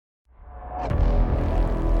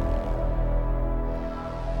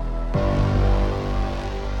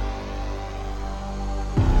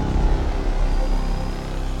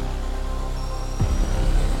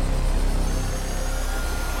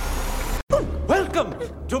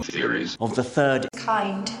Welcome to Theories of the Third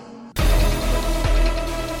Kind.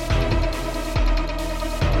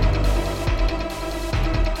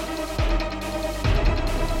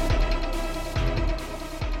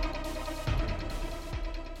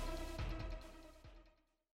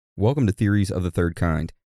 Welcome to Theories of the Third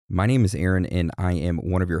Kind. My name is Aaron, and I am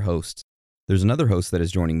one of your hosts. There's another host that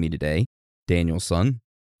is joining me today, Daniel Sun.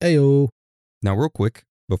 Heyo. Now, real quick,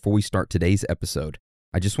 before we start today's episode,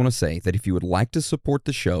 I just want to say that if you would like to support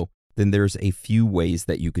the show, then there's a few ways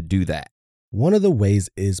that you could do that. One of the ways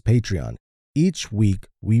is Patreon. Each week,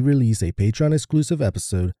 we release a Patreon-exclusive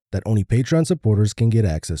episode that only Patreon supporters can get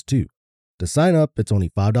access to. To sign up, it's only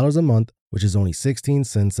 $5 a month, which is only 16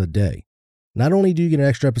 cents a day. Not only do you get an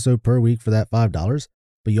extra episode per week for that $5,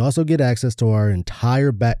 but you also get access to our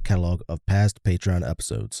entire back catalog of past Patreon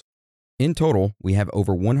episodes. In total, we have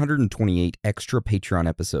over 128 extra Patreon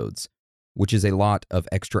episodes, which is a lot of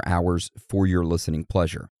extra hours for your listening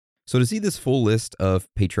pleasure. So to see this full list of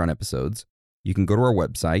Patreon episodes, you can go to our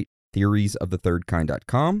website,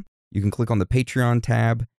 theoriesofthethirdkind.com. You can click on the Patreon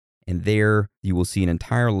tab, and there you will see an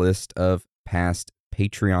entire list of past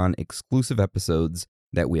Patreon exclusive episodes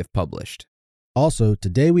that we have published. Also,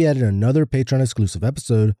 today we added another Patreon exclusive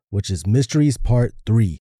episode, which is Mysteries Part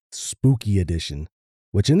 3, Spooky Edition,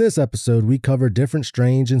 which in this episode we cover different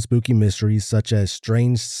strange and spooky mysteries such as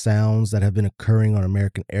strange sounds that have been occurring on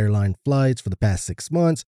American airline flights for the past 6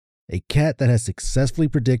 months, a cat that has successfully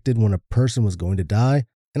predicted when a person was going to die,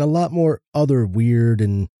 and a lot more other weird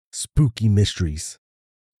and spooky mysteries.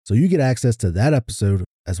 So you get access to that episode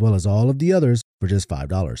as well as all of the others for just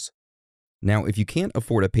 $5. Now, if you can't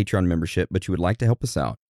afford a Patreon membership, but you would like to help us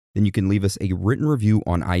out, then you can leave us a written review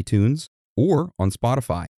on iTunes or on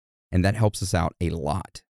Spotify, and that helps us out a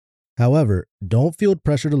lot. However, don't feel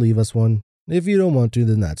pressure to leave us one. If you don't want to,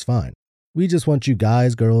 then that's fine. We just want you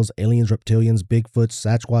guys, girls, aliens, reptilians, Bigfoots,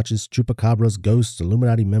 Sasquatches, Chupacabras, ghosts,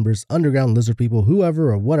 Illuminati members, underground lizard people,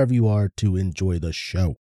 whoever or whatever you are, to enjoy the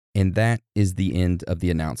show. And that is the end of the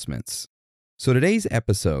announcements. So today's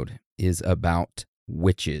episode is about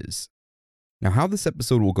witches. Now, how this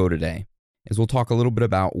episode will go today is we'll talk a little bit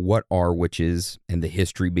about what are witches and the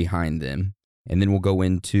history behind them. And then we'll go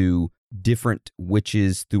into different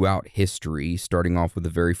witches throughout history, starting off with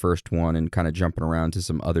the very first one and kind of jumping around to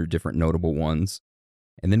some other different notable ones.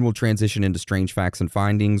 And then we'll transition into strange facts and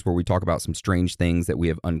findings, where we talk about some strange things that we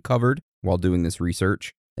have uncovered while doing this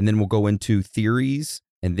research. And then we'll go into theories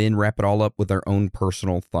and then wrap it all up with our own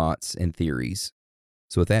personal thoughts and theories.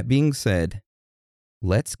 So with that being said,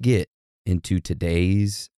 let's get into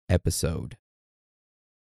today's episode.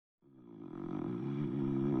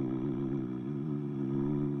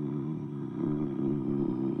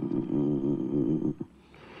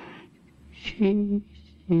 She's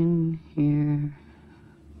in here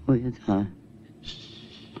with us,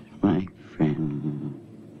 my friend.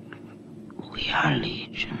 We are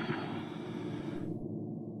legion.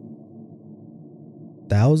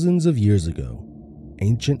 Thousands of years ago,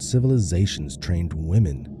 ancient civilizations trained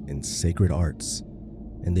women in sacred arts,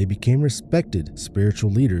 and they became respected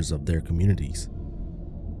spiritual leaders of their communities.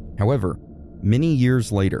 However, many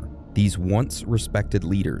years later, these once respected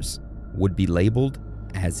leaders would be labeled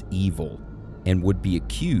as evil and would be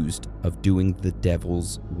accused of doing the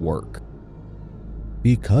devil's work.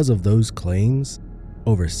 Because of those claims,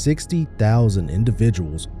 over 60,000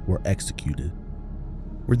 individuals were executed.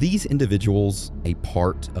 Were these individuals a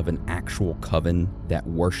part of an actual coven that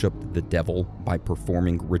worshipped the devil by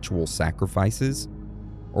performing ritual sacrifices?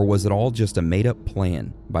 Or was it all just a made-up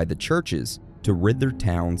plan by the churches to rid their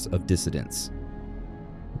towns of dissidents?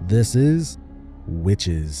 This is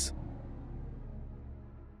witches.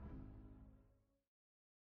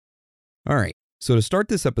 All right, so to start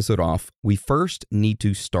this episode off, we first need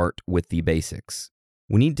to start with the basics.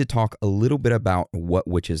 We need to talk a little bit about what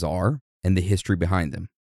witches are and the history behind them.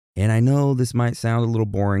 And I know this might sound a little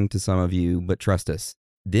boring to some of you, but trust us,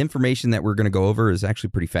 the information that we're going to go over is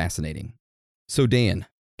actually pretty fascinating. So Dan,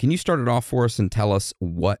 can you start it off for us and tell us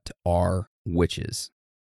what are witches?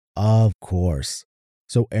 Of course.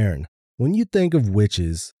 So Aaron, when you think of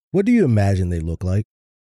witches, what do you imagine they look like?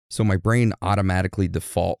 So my brain automatically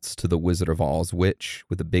defaults to the Wizard of Oz witch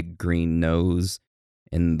with a big green nose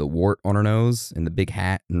and the wart on her nose and the big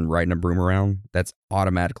hat and riding a broom around. That's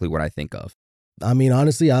automatically what I think of. I mean,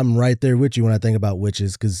 honestly, I'm right there with you when I think about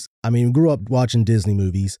witches because, we grew up watching Disney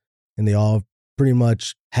movies and they all pretty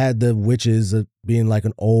much had the witches being like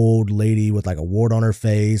an old lady with like a wart on her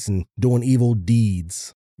face and doing evil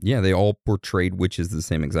deeds. Yeah, they all portrayed witches the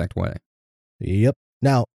same exact way. Yep.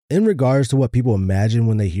 Now, in regards to what people imagine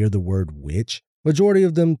when they hear the word witch, majority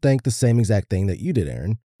of them think the same exact thing that you did,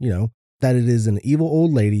 Aaron. that it is an evil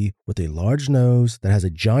old lady with a large nose that has a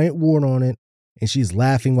giant wart on it, and she's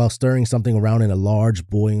laughing while stirring something around in a large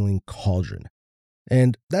boiling cauldron.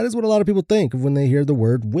 And that is what a lot of people think of when they hear the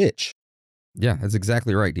word witch. Yeah, that's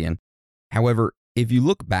exactly right, Dan. However, if you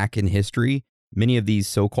look back in history, many of these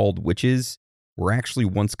so-called witches were actually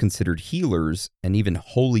once considered healers and even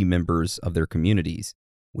holy members of their communities,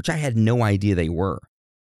 which I had no idea they were.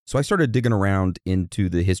 So I started digging around into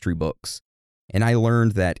the history books, and I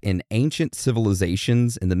learned that in ancient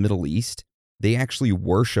civilizations in the Middle East, they actually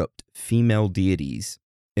worshipped female deities,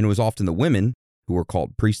 and it was often the women, who were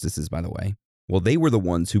called priestesses, by the way. Well, they were the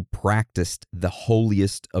ones who practiced the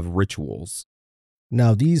holiest of rituals.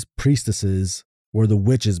 Now, these priestesses were the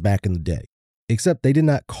witches back in the day, except they did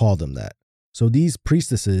not call them that. So these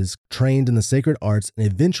priestesses trained in the sacred arts and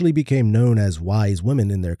eventually became known as wise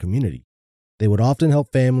women in their community. They would often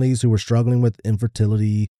help families who were struggling with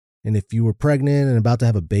infertility, and if you were pregnant and about to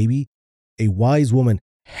have a baby, a wise woman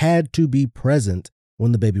had to be present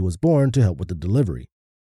when the baby was born to help with the delivery.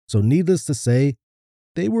 So needless to say,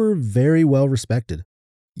 they were very well respected.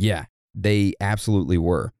 Yeah, they absolutely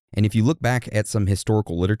were. And if you look back at some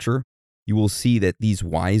historical literature, you will see that these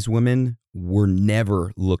wise women were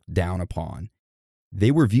never looked down upon.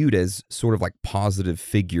 They were viewed as sort of like positive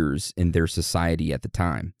figures in their society at the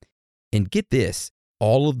time. And get this,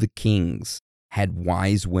 all of the kings had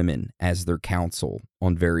wise women as their counsel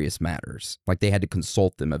on various matters. Like they had to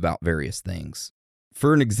consult them about various things.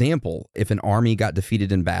 For an example, if an army got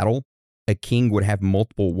defeated in battle, a king would have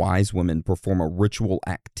multiple wise women perform a ritual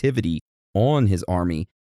activity on his army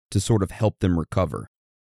to sort of help them recover.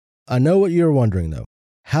 I know what you're wondering though.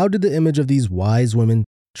 How did the image of these wise women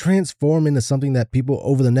transform into something that people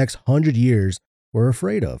over the next 100 years were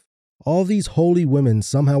afraid of? All these holy women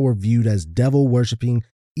somehow were viewed as devil-worshipping,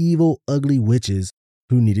 evil, ugly witches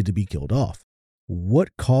who needed to be killed off.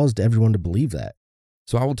 What caused everyone to believe that?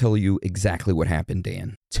 So I will tell you exactly what happened,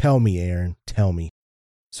 Dan. Tell me, Aaron. Tell me.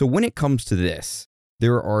 So when it comes to this,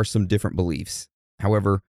 there are some different beliefs.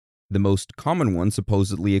 However, the most common one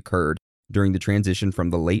supposedly occurred during the transition from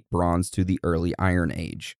the late Bronze to the early Iron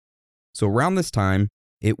Age. So around this time,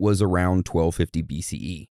 it was around 1250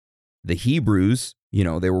 BCE. The Hebrews,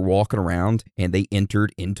 they were walking around and they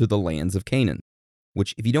entered into the lands of Canaan,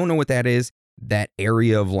 which if you don't know what that is, that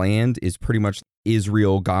area of land is pretty much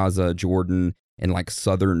Israel, Gaza, Jordan, and like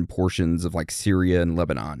southern portions of like Syria and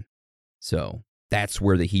Lebanon. So that's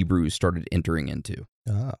where the Hebrews started entering into.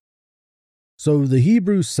 So the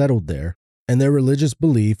Hebrews settled there, and their religious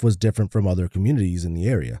belief was different from other communities in the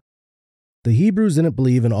area. The Hebrews didn't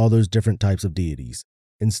believe in all those different types of deities.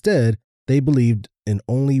 Instead, they believed in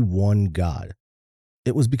only one God.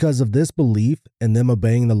 It was because of this belief and them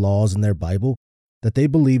obeying the laws in their Bible that they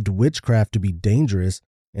believed witchcraft to be dangerous,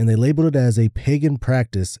 and they labeled it as a pagan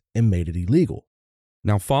practice and made it illegal.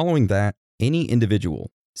 Now, following that, any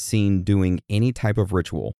individual seen doing any type of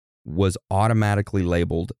ritual was automatically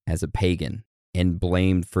labeled as a pagan and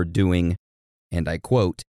blamed for doing, and I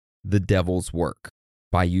quote, the devil's work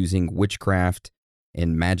by using witchcraft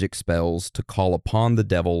and magic spells to call upon the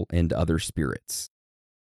devil and other spirits.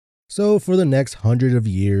 So for the next 100 of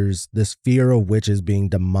years, this fear of witches being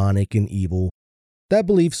demonic and evil, that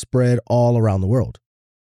belief spread all around the world.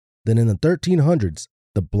 Then in the 1300s,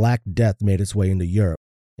 the Black Death made its way into Europe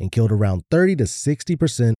and killed around 30 to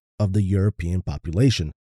 60% of the European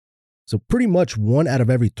population. So pretty much 1 out of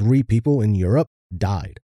every 3 people in Europe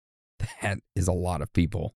died. That is a lot of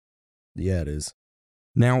people. Yeah, it is.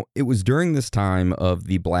 Now, it was during this time of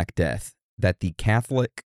the Black Death that the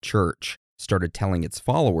Catholic Church started telling its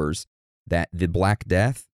followers that the Black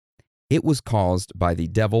Death, it was caused by the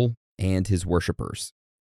devil and his worshipers,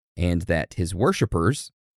 and that his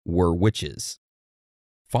worshipers were witches.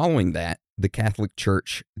 Following that, the Catholic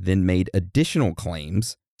Church then made additional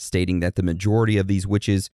claims stating that the majority of these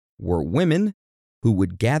witches were women who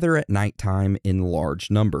would gather at nighttime in large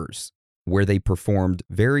numbers, where they performed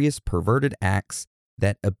various perverted acts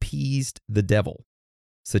that appeased the devil,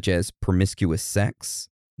 such as promiscuous sex,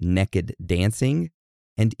 naked dancing,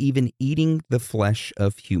 and even eating the flesh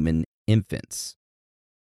of human infants.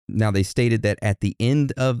 Now, they stated that at the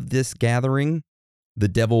end of this gathering, the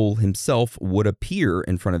devil himself would appear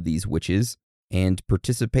in front of these witches and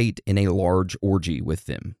participate in a large orgy with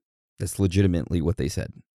them. That's legitimately what they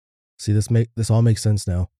said. See, this all makes sense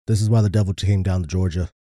now. This is why the devil came down to Georgia.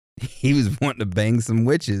 He was wanting to bang some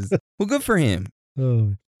witches. Well, good for him.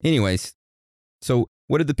 Oh. Anyways, so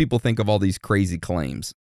what did the people think of all these crazy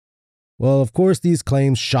claims? Well, of course, these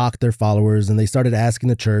claims shocked their followers, and they started asking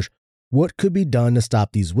the church what could be done to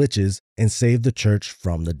stop these witches and save the church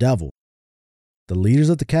from the devil. The leaders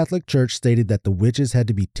of the Catholic Church stated that the witches had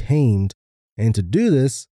to be tamed, and to do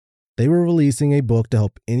this, they were releasing a book to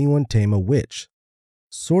help anyone tame a witch.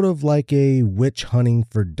 Sort of like a witch hunting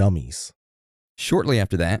for dummies. Shortly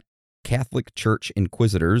after that, Catholic Church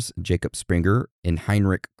inquisitors Jacob Springer and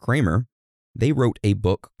Heinrich Kramer, they wrote a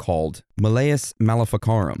book called Malleus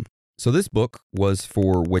Maleficarum. So this book was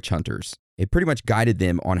for witch hunters. It pretty much guided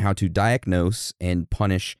them on how to diagnose and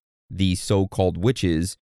punish the so-called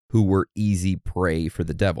witches who were easy prey for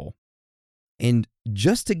the devil. And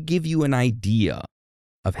just to give you an idea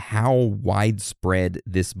of how widespread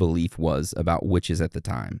this belief was about witches at the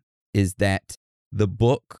time, is that the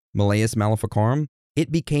book Malleus Maleficarum,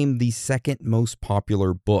 it became the second most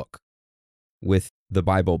popular book, with the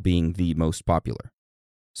Bible being the most popular.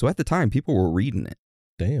 So at the time, people were reading it.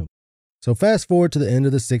 Damn. So fast forward to the end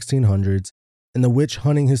of the 1600s, and the witch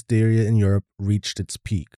hunting hysteria in Europe reached its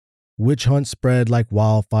peak. Witch hunts spread like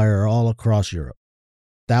wildfire all across Europe.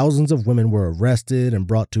 Thousands of women were arrested and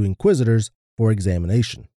brought to inquisitors for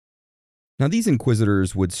examination. Now, these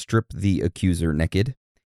inquisitors would strip the accuser naked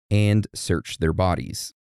and search their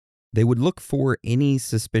bodies. They would look for any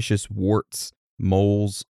suspicious warts,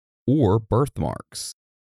 moles, or birthmarks,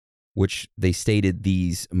 which they stated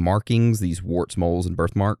these markings, these warts, moles, and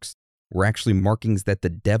birthmarks, were actually markings that the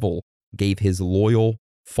devil gave his loyal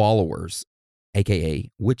followers, aka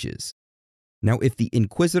witches. Now, if the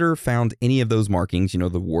inquisitor found any of those markings,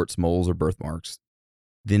 the warts, moles, or birthmarks,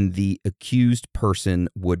 then the accused person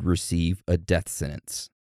would receive a death sentence.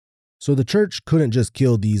 So the church couldn't just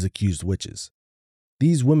kill these accused witches.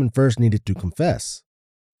 These women first needed to confess.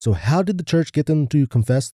 So how did the church get them to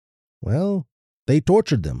confess? Well, they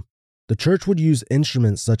tortured them. The church would use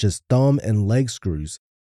instruments such as thumb and leg screws,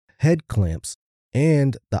 head clamps,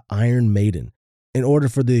 and the Iron Maiden in order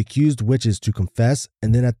for the accused witches to confess,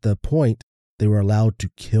 and then at the point, they were allowed to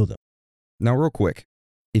kill them. Now, real quick,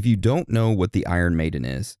 if you don't know what the Iron Maiden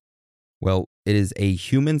is, well, it is a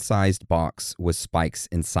human-sized box with spikes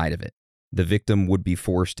inside of it. The victim would be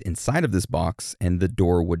forced inside of this box, and the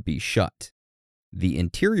door would be shut. The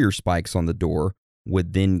interior spikes on the door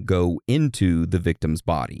would then go into the victim's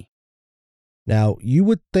body. Now, you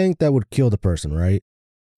would think that would kill the person, right?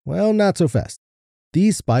 Well, not so fast.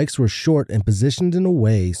 These spikes were short and positioned in a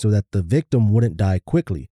way so that the victim wouldn't die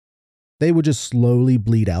quickly. They would just slowly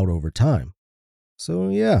bleed out over time. So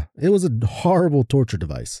yeah, it was a horrible torture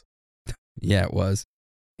device. Yeah, it was.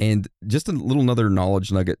 And just a little another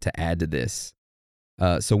knowledge nugget to add to this.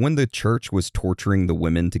 So when the church was torturing the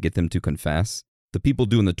women to get them to confess, the people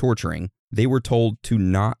doing the torturing, they were told to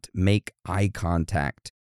not make eye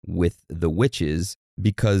contact with the witches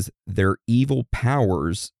because their evil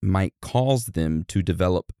powers might cause them to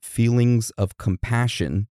develop feelings of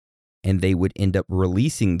compassion, and they would end up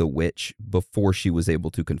releasing the witch before she was able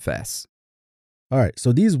to confess. All right,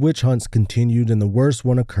 so these witch hunts continued, and the worst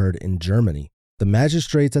one occurred in Germany. The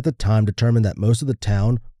magistrates at the time determined that most of the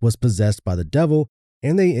town was possessed by the devil,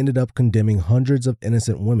 and they ended up condemning hundreds of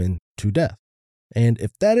innocent women to death. And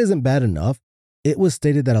if that isn't bad enough, it was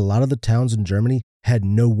stated that a lot of the towns in Germany had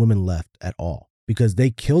no women left at all because they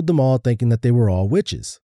killed them all thinking that they were all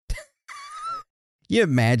witches. You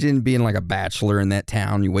imagine being like a bachelor in that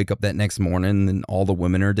town, you wake up that next morning and all the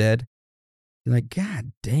women are dead? You're like,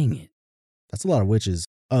 God dang it. That's a lot of witches.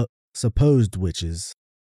 Supposed witches.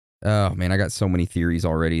 Oh, man, I got so many theories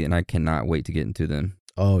already, and I cannot wait to get into them.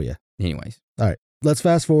 Oh, yeah. Anyways. All right, let's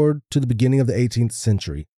fast forward to the beginning of the 18th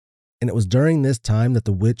century. And it was during this time that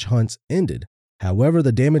the witch hunts ended. However,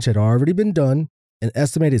 the damage had already been done. An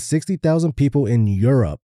estimated 60,000 people in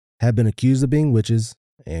Europe had been accused of being witches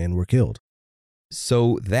and were killed.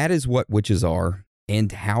 So that is what witches are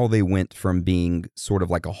and how they went from being sort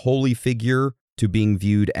of like a holy figure to being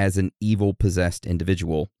viewed as an evil possessed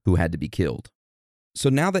individual who had to be killed. So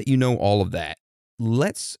now that you know all of that,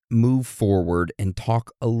 let's move forward and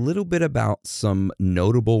talk a little bit about some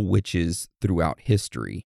notable witches throughout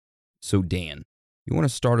history. So Dan, you want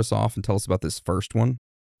to start us off and tell us about this first one?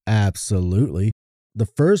 Absolutely. The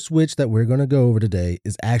first witch that we're going to go over today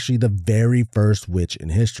is actually the very first witch in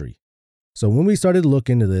history. So when we started to look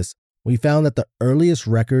into this, we found that the earliest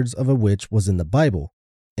records of a witch was in the Bible,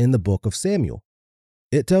 in the book of Samuel.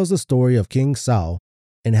 It tells the story of King Saul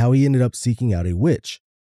and how he ended up seeking out a witch.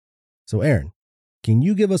 So Aaron, can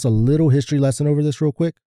you give us a little history lesson over this real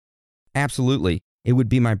quick? Absolutely. It would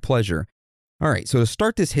be my pleasure. All right, so to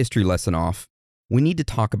start this history lesson off, we need to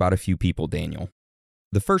talk about a few people, Daniel.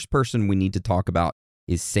 The first person we need to talk about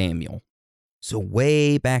is Samuel. So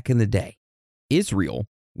way back in the day, Israel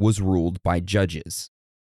was ruled by judges.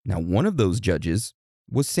 Now, one of those judges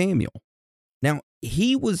was Samuel. Now,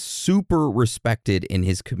 he was super respected in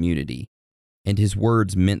his community. and his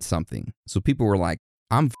words meant something. So people were like,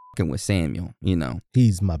 I'm fucking with Samuel,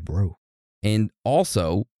 He's my bro. And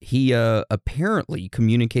also, he apparently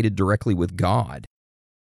communicated directly with God.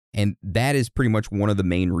 And that is pretty much one of the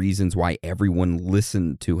main reasons why everyone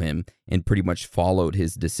listened to him and pretty much followed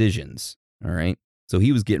his decisions. All right. So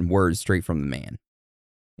he was getting words straight from the man.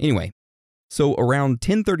 Anyway, so around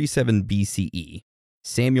 1037 BCE,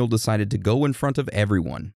 Samuel decided to go in front of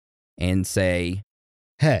everyone and say,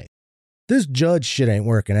 Hey, this judge shit ain't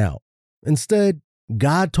working out. Instead,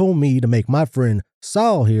 God told me to make my friend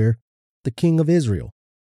Saul here the king of Israel.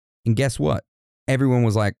 and guess what? Everyone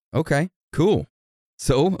was like, okay, cool.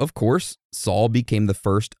 So, of course, Saul became the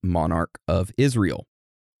first monarch of Israel.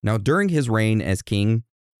 Now, during his reign as king,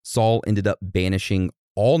 Saul ended up banishing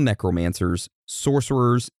all necromancers,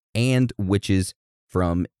 sorcerers, and witches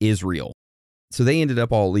from Israel. So they ended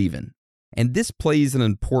up all leaving. And this plays an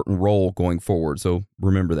important role going forward, so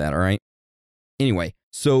remember that, all right? Anyway,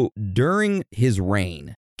 so during his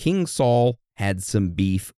reign, King Saul had some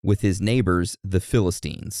beef with his neighbors, the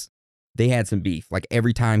Philistines. They had some beef. Like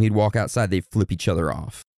every time he'd walk outside, they'd flip each other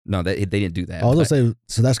off. No, they didn't do that. I was going to say,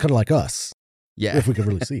 so that's kind of like us, yeah. if we could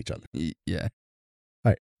really see each other. Yeah.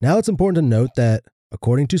 All right. Now it's important to note that,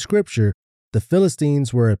 according to scripture, the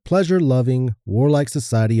Philistines were a pleasure-loving, warlike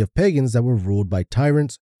society of pagans that were ruled by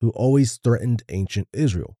tyrants who always threatened ancient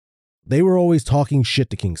Israel. They were always talking shit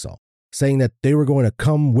to King Saul, saying that they were going to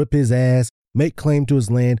come whip his ass, make claim to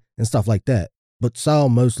his land, and stuff like that. But Saul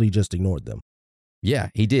mostly just ignored them. Yeah,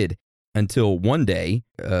 he did. Until one day,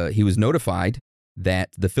 he was notified that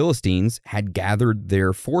the Philistines had gathered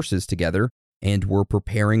their forces together and were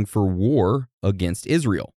preparing for war against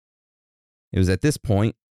Israel. It was at this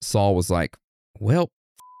point, Saul was like, well,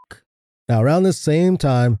 Now, around this same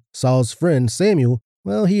time, Saul's friend Samuel,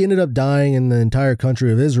 well, he ended up dying and the entire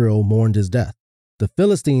country of Israel mourned his death. The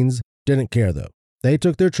Philistines didn't care, though. They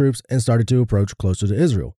took their troops and started to approach closer to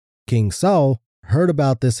Israel. King Saul heard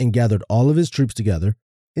about this and gathered all of his troops together.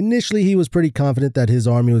 Initially, he was pretty confident that his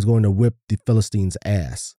army was going to whip the Philistines'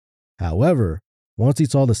 ass. However, once he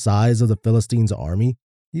saw the size of the Philistines' army,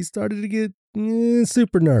 he started to get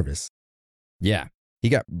super nervous. yeah, he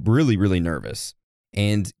got really, really nervous.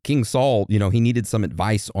 And King Saul, he needed some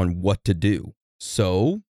advice on what to do.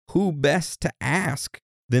 So, who best to ask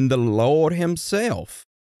than the Lord himself?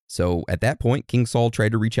 So, at that point, King Saul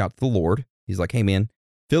tried to reach out to the Lord. He's like, hey, man,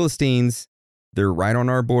 Philistines, they're right on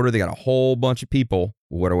our border. They got a whole bunch of people.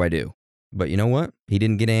 What do I do? But you know what? He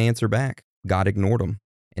didn't get an answer back. God ignored him.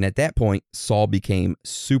 And at that point, Saul became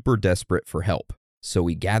super desperate for help. So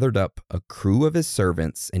he gathered up a crew of his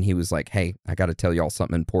servants and he was like, hey, I got to tell y'all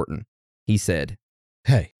something important. He said,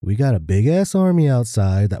 Hey, we got a big-ass army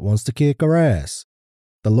outside that wants to kick our ass.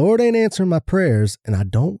 The Lord ain't answering my prayers, and I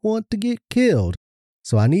don't want to get killed.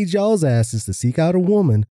 So I need y'all's asses to seek out a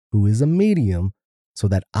woman who is a medium so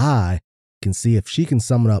that I can see if she can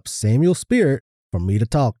summon up Samuel's spirit for me to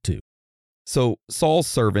talk to. So Saul's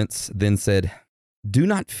servants then said, do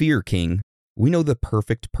not fear, king. We know the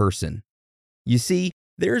perfect person. You see,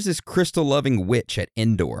 there's this crystal-loving witch at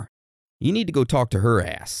Endor. You need to go talk to her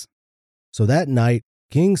ass. So that night,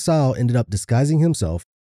 King Saul ended up disguising himself,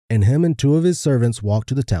 and him and two of his servants walked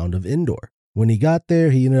to the town of Endor. When he got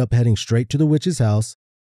there, he ended up heading straight to the witch's house.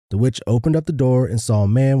 The witch opened up the door and saw a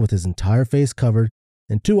man with his entire face covered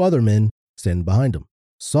and two other men standing behind him.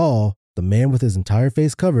 Saul, the man with his entire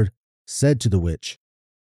face covered, said to the witch,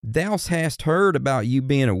 Thou hast heard about you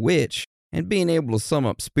being a witch and being able to sum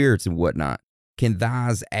up spirits and whatnot. Can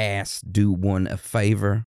thy's ass do one a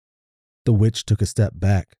favor? The witch took a step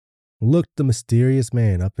back, looked the mysterious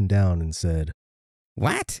man up and down, and said,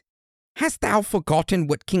 What? Hast thou forgotten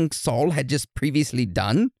what King Saul had just previously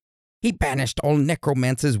done? He banished all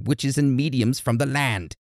necromancers, witches, and mediums from the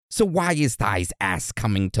land. So why is thy's ass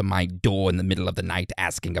coming to my door in the middle of the night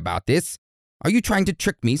asking about this? Are you trying to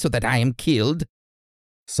trick me so that I am killed?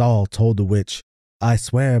 Saul told the witch, I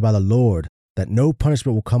swear by the Lord that no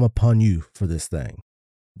punishment will come upon you for this thing.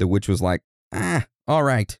 The witch was like, all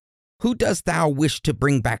right. Who dost thou wish to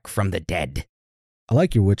bring back from the dead? I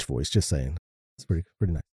like your witch voice, just saying. It's pretty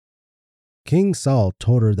nice. King Saul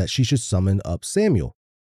told her that she should summon up Samuel.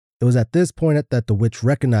 It was at this point that the witch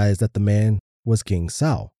recognized that the man was King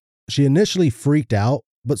Saul. She initially freaked out,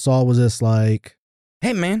 but Saul was just like,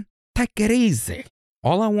 Hey man, take it easy.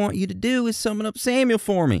 All I want you to do is summon up Samuel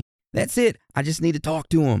for me. That's it. I just need to talk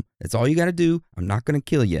to him. That's all you got to do. I'm not going to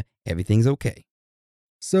kill you. Everything's okay.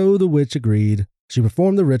 So the witch agreed. She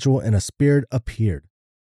performed the ritual and a spirit appeared.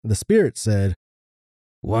 The spirit said,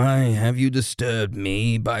 Why have you disturbed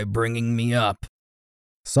me by bringing me up?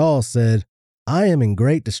 Saul said, I am in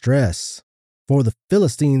great distress, For the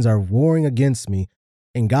Philistines are warring against me,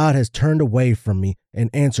 and God has turned away from me and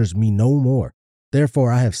answers me no more. Therefore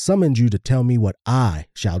I have summoned you to tell me what I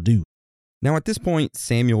shall do. Now at this point,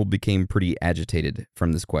 Samuel became pretty agitated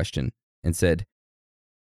from this question and said,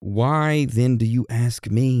 "Why then do you ask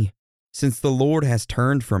me? Since the Lord has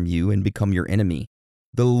turned from you and become your enemy,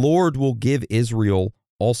 the Lord will give Israel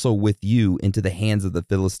also with you into the hands of the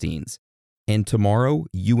Philistines, and tomorrow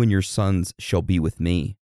you and your sons shall be with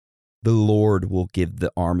me. The Lord will give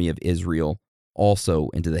the army of Israel also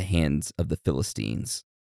into the hands of the Philistines."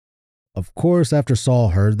 Of course, after Saul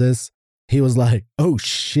heard this, he was like, oh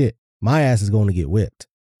shit, my ass is going to get whipped.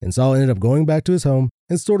 And Saul ended up going back to his home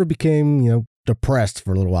and sort of became, depressed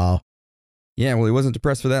for a little while. Yeah, well, he wasn't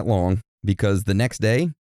depressed for that long, because the next day,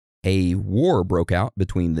 a war broke out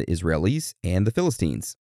between the Israelis and the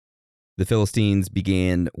Philistines. The Philistines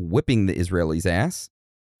began whipping the Israelis' ass,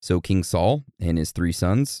 so King Saul and his 3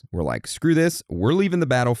 sons were like, screw this, we're leaving the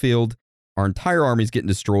battlefield, our entire army's getting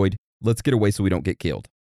destroyed, let's get away so we don't get killed.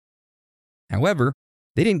 However,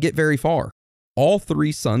 they didn't get very far. All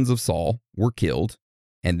 3 sons of Saul were killed,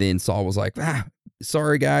 and then Saul was like,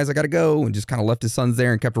 sorry guys, I gotta go, and just kind of left his sons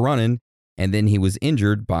there and kept running, and then he was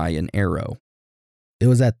injured by an arrow. It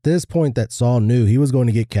was at this point that Saul knew he was going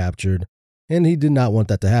to get captured, and he did not want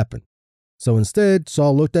that to happen. So instead,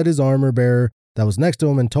 Saul looked at his armor bearer that was next to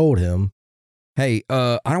him and told him, "Hey,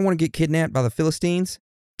 I don't want to get kidnapped by the Philistines.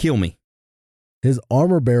 Kill me." His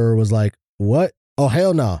armor bearer was like, what? Oh,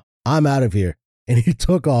 hell no, I'm out of here. And he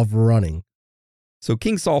took off running. So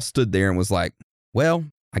King Saul stood there and was like, well,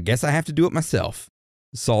 I guess I have to do it myself.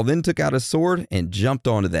 Saul then took out his sword and jumped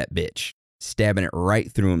onto that bitch, stabbing it right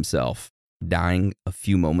through himself, dying a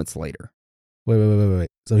few moments later. Wait.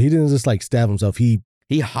 So he didn't just stab himself. He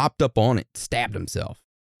hopped up on it, stabbed himself.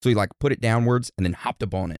 So he put it downwards and then hopped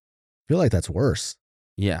up on it. I feel like that's worse.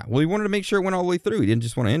 Yeah, well, he wanted to make sure it went all the way through. He didn't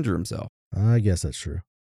just want to injure himself. I guess that's true.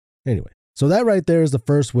 Anyway, so that right there is the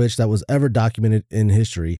first witch that was ever documented in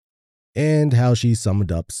history and how she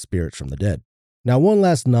summoned up spirits from the dead. Now, one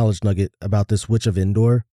last knowledge nugget about this witch of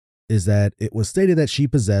Endor is that it was stated that she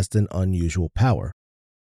possessed an unusual power,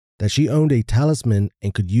 that she owned a talisman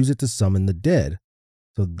and could use it to summon the dead.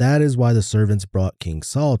 So that is why the servants brought King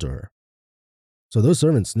Saul to her. So those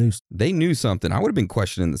servants knew. They knew something. I would have been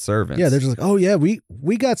questioning the servants. Yeah, they're just like, oh yeah,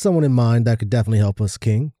 we got someone in mind that could definitely help us,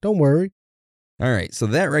 King. Don't worry. All right, so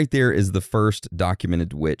that right there is the first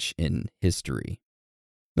documented witch in history.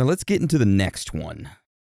 Now let's get into the next one.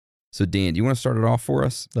 So Dan, do you want to start it off for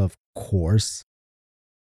us? Of course.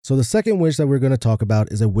 So the second witch that we're going to talk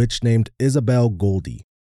about is a witch named Isabel Goldie.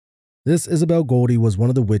 This Isabel Goldie was one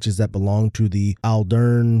of the witches that belonged to the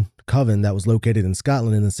Aldern Coven that was located in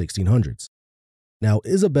Scotland in the 1600s. Now,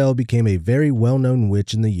 Isabel became a very well-known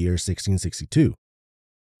witch in the year 1662.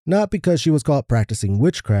 Not because she was caught practicing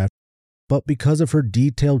witchcraft, but because of her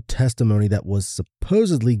detailed testimony that was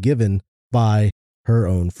supposedly given by her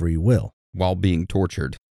own free will. While being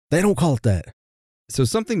tortured. They don't call it that. So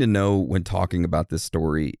something to know when talking about this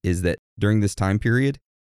story is that during this time period,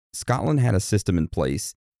 Scotland had a system in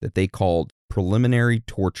place that they called preliminary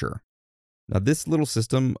torture. Now, this little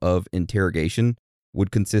system of interrogation would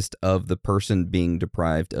consist of the person being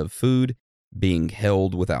deprived of food, being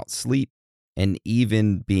held without sleep, and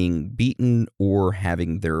even being beaten or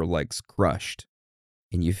having their legs crushed.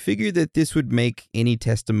 And you figure that this would make any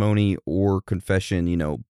testimony or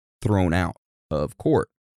confession, thrown out of court.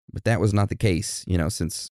 But that was not the case,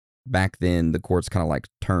 since back then the courts kind of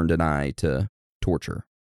turned an eye to torture.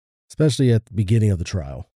 Especially at the beginning of the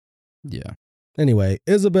trial. Yeah. Anyway,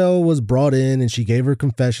 Isabel was brought in and she gave her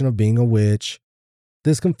confession of being a witch.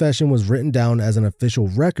 This confession was written down as an official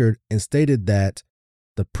record and stated that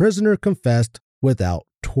the prisoner confessed without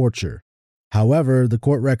torture. However, the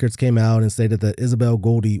court records came out and stated that Isabel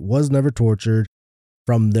Goldie was never tortured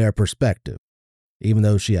from their perspective, even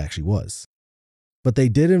though she actually was. But they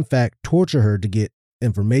did in fact torture her to get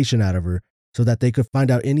information out of her so that they could find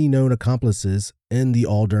out any known accomplices in the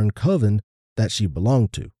Aldern Coven that she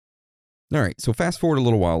belonged to. All right, so fast forward a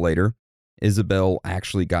little while later, Isabel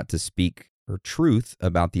actually got to speak her truth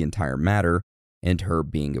about the entire matter and her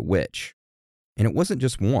being a witch. And it wasn't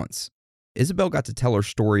just once. Isabel got to tell her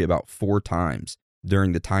story about 4 times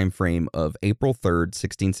during the time frame of April 3rd,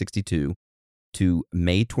 1662 to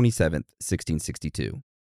May 27th, 1662.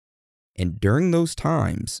 And during those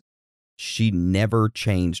times, she never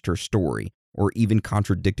changed her story or even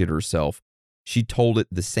contradicted herself. She told it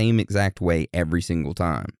the same exact way every single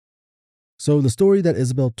time. So the story that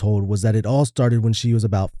Isabel told was that it all started when she was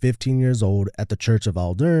about 15 years old at the Church of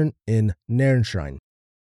Aldern in Nairnshire.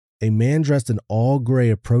 A man dressed in all gray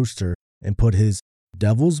approached her and put his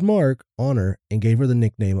devil's mark on her and gave her the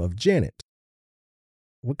nickname of Janet.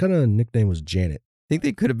 What kind of nickname was Janet? I think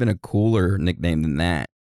they could have been a cooler nickname than that.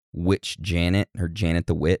 Witch Janet, or Janet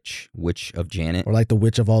the Witch, Witch of Janet. Or like the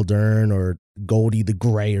Witch of Aldern or Goldie the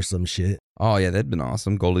Grey or some shit. Oh, yeah, that'd been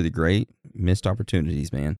awesome. Goldie the Great. Missed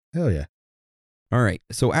opportunities, man. Hell yeah. All right,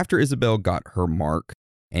 so after Isabel got her mark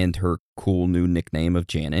and her cool new nickname of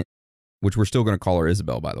Janet, which we're still going to call her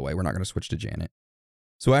Isabel, by the way. We're not going to switch to Janet.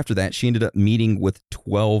 So after that, she ended up meeting with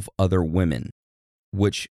 12 other women,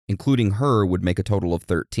 which, including her, would make a total of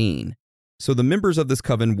 13. So the members of this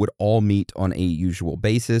coven would all meet on a usual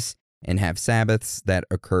basis and have Sabbaths that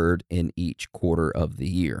occurred in each quarter of the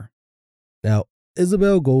year. Now,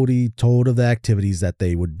 Isabel Goldie told of the activities that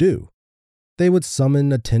they would do. They would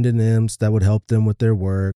summon attendant imps that would help them with their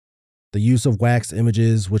work, the use of wax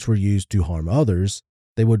images which were used to harm others.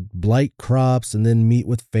 They would blight crops and then meet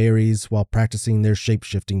with fairies while practicing their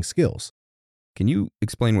shape-shifting skills. Can you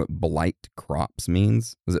explain what blight crops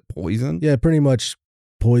means? Is it poison? Yeah, pretty much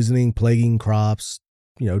poisoning, plaguing crops,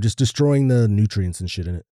 just destroying the nutrients and shit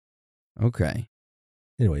in it. Okay.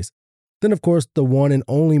 Anyways, then of course, the one and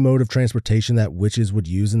only mode of transportation that witches would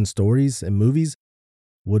use in stories and movies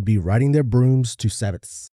would be riding their brooms to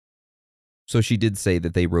Sabbaths. So she did say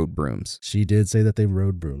that they rode brooms. She did say that they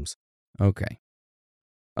rode brooms. Okay.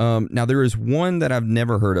 Now, there is one that I've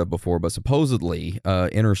never heard of before, but supposedly,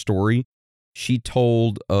 in her story, she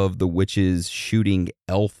told of the witches shooting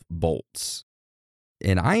elf bolts.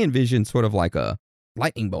 And I envisioned sort of like a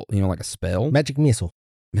lightning bolt, like a spell. Magic missile.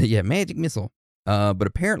 Yeah, magic missile. But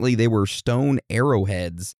apparently they were stone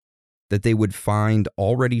arrowheads that they would find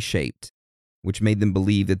already shaped, which made them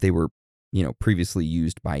believe that they were, previously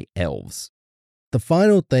used by elves. The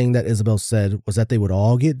final thing that Isabel said was that they would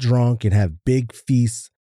all get drunk and have big feasts,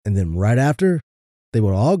 and then right after, they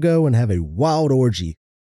would all go and have a wild orgy,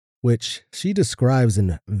 which she describes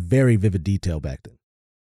in very vivid detail back then.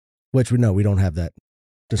 Which we know we don't have that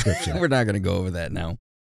description. We're not going to go over that now.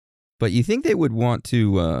 But you think they would want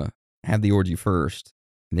to have the orgy first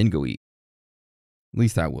and then go eat? At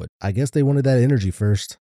least I would. I guess they wanted that energy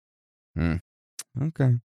first.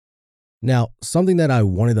 Okay. Now, something that I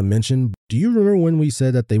wanted to mention, do you remember when we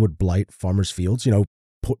said that they would blight farmers' fields?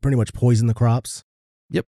 Pretty much poison the crops?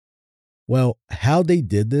 Yep. Well, how they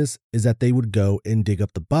did this is that they would go and dig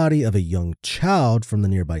up the body of a young child from the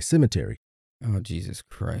nearby cemetery. Oh, Jesus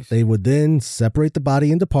Christ. They would then separate the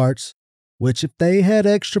body into parts, which if they had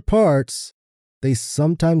extra parts, they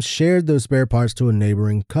sometimes shared those spare parts to a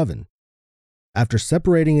neighboring coven. After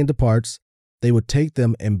separating into parts, they would take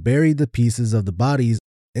them and bury the pieces of the bodies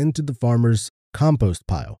into the farmer's compost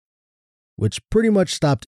pile, which pretty much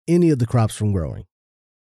stopped any of the crops from growing.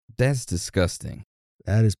 That's disgusting.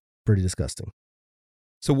 That is pretty disgusting.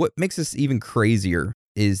 So what makes this even crazier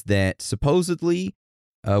is that supposedly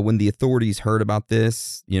when the authorities heard about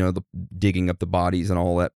this, the digging up the bodies and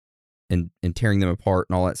all that and tearing them apart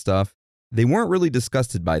and all that stuff, they weren't really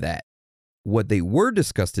disgusted by that. What they were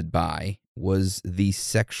disgusted by was the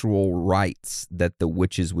sexual rites that the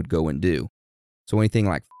witches would go and do. So anything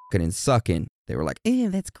like fucking and sucking, they were like, ew,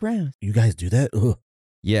 that's gross. You guys do that? Ugh.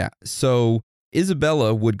 Yeah. So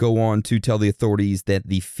Isabella would go on to tell the authorities that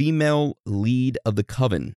the female lead of the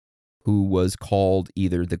coven, who was called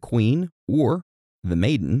either the queen or the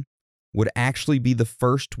maiden, would actually be the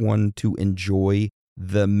first one to enjoy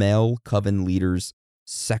the male coven leader's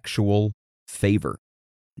sexual favor.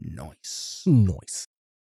 Nice.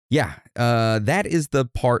 Yeah, that is the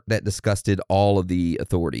part that disgusted all of the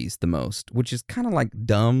authorities the most, which is kind of like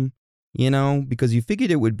dumb, because you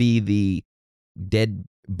figured it would be the dead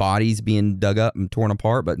bodies being dug up and torn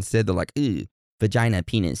apart, but instead they're like, ew, vagina,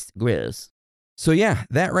 penis, gross. So yeah,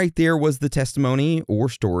 that right there was the testimony or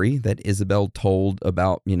story that Isabel told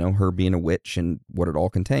about, her being a witch and what it all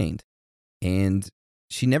contained. And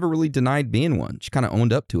she never really denied being one. She kind of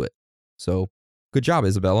owned up to it. So good job,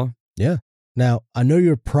 Isabella. Yeah. Now, I know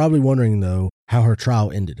you're probably wondering, though, how her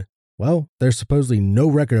trial ended. Well, there's supposedly no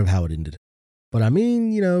record of how it ended. But I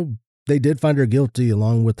mean, they did find her guilty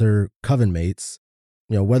along with her coven mates.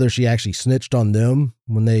 Whether she actually snitched on them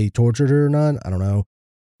when they tortured her or not, I don't know.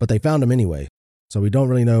 But they found him anyway. So we don't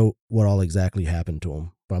really know what all exactly happened to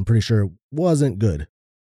him. But I'm pretty sure it wasn't good.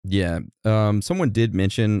 Yeah. Someone did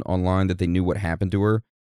mention online that they knew what happened to her.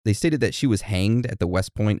 They stated that she was hanged at the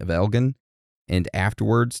West Point of Elgin. And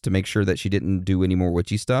afterwards, to make sure that she didn't do any more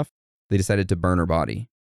witchy stuff, they decided to burn her body.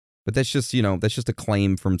 But that's just, that's just a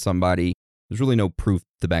claim from somebody. There's really no proof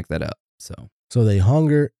to back that up. So they hung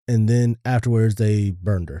her, and then afterwards they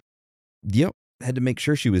burned her. Yep. Had to make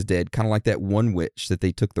sure she was dead. Kind of like that one witch that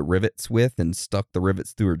they took the rivets with and stuck the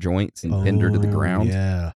rivets through her joints and pinned her to the ground.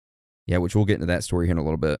 Yeah. Yeah, which we'll get into that story here in a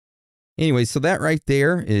little bit. Anyway, so that right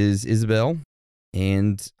there is Isabel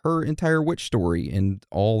and her entire witch story and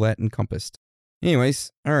all that encompassed.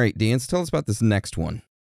 Anyways, all right, Dan, so tell us about this next one.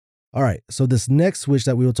 All right, so this next witch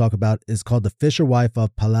that we will talk about is called the Fisher Wife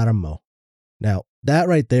of Palermo. Now, that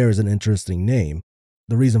right there is an interesting name.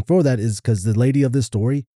 The reason for that is because the lady of this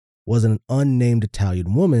story was an unnamed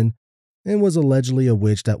Italian woman and was allegedly a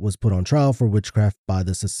witch that was put on trial for witchcraft by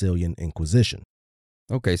the Sicilian Inquisition.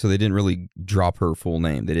 Okay, so they didn't really drop her full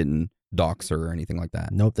name. They didn't dox her or anything like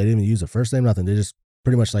that. Nope, they didn't even use her first name, nothing. They just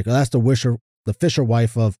pretty much like, oh, that's the Fisher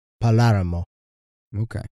Wife of Palermo.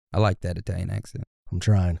 Okay, I like that Italian accent. I'm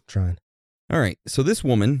trying. All right, so this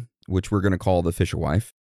woman, which we're going to call the Fisher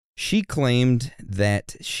Wife, she claimed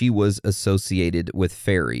that she was associated with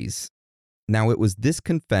fairies. Now, it was this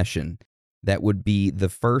confession that would be the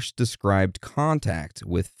first described contact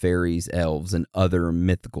with fairies, elves, and other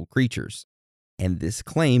mythical creatures. And this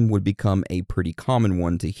claim would become a pretty common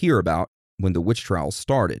one to hear about when the witch trials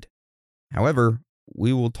started. However,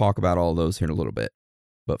 we will talk about all those here in a little bit.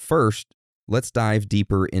 But first, let's dive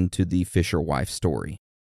deeper into the Fisher Wife story.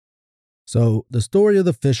 So, the story of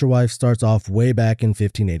the Fisher Wife starts off way back in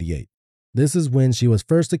 1588. This is when she was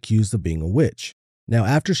first accused of being a witch. Now,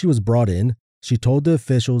 after she was brought in, she told the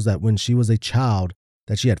officials that when she was a child,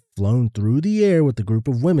 that she had flown through the air with a group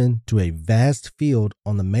of women to a vast field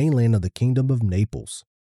on the mainland of the Kingdom of Naples.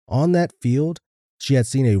 On that field, she had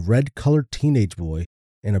seen a red-colored teenage boy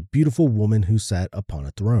and a beautiful woman who sat upon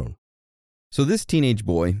a throne. So this teenage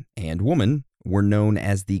boy and woman were known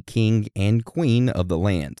as the king and queen of the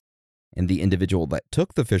land. And the individual that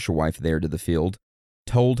took the Fisher Wife there to the field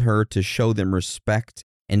told her to show them respect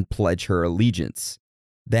and pledge her allegiance,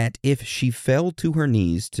 that if she fell to her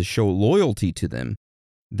knees to show loyalty to them,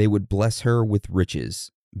 they would bless her with riches,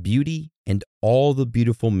 beauty, and all the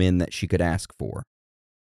beautiful men that she could ask for.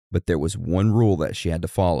 But there was one rule that she had to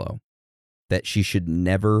follow, that she should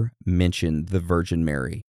never mention the Virgin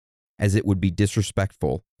Mary, as it would be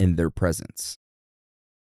disrespectful in their presence.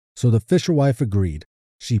 So the Fisher Wife agreed.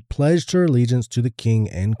 She pledged her allegiance to the king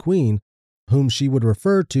and queen, whom she would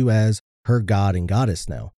refer to as her god and goddess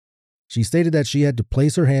now. She stated that she had to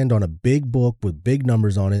place her hand on a big book with big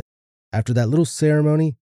numbers on it. After that little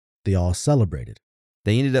ceremony, they all celebrated.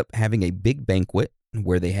 They ended up having a big banquet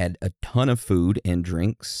where they had a ton of food and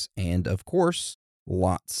drinks and, of course,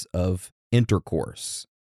 lots of intercourse.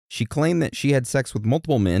 She claimed that she had sex with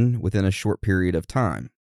multiple men within a short period of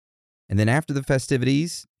time. And then after the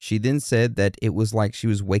festivities, she then said that it was like she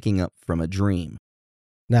was waking up from a dream.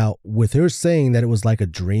 Now, with her saying that it was like a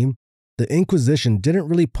dream, the Inquisition didn't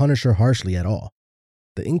really punish her harshly at all.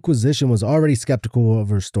 The Inquisition was already skeptical of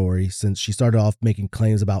her story since she started off making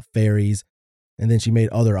claims about fairies, and then she made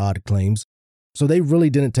other odd claims. So they really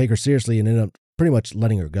didn't take her seriously and ended up pretty much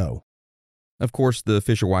letting her go. Of course, the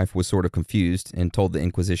Fisher Wife was sort of confused and told the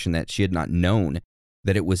Inquisition that she had not known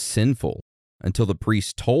that it was sinful until the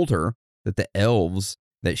priest told her that the elves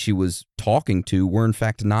that she was talking to were in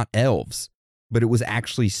fact not elves, but it was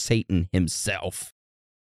actually Satan himself.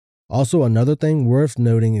 Also, another thing worth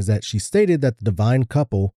noting is that she stated that the divine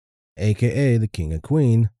couple, aka the king and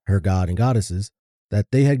queen, her god and goddesses, that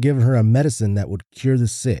they had given her a medicine that would cure the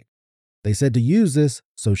sick. They said to use this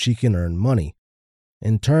so she can earn money.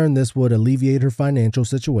 In turn, this would alleviate her financial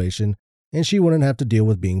situation and she wouldn't have to deal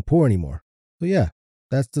with being poor anymore. So yeah,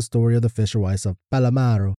 that's the story of the Fisher Wife of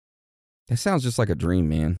Palermo. That sounds just like a dream,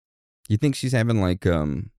 man. You think she's having like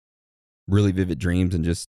really vivid dreams and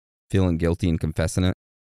just feeling guilty and confessing it?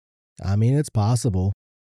 I mean, it's possible.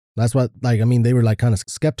 That's what, they were kind of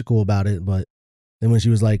skeptical about it, but then when she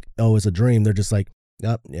was like, oh, it's a dream, they're just like,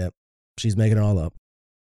 yep, she's making it all up.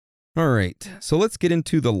 All right, so let's get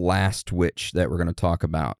into the last witch that we're going to talk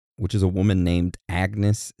about, which is a woman named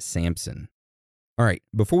Agnes Sampson. All right,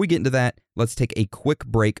 before we get into that, let's take a quick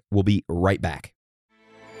break. We'll be right back.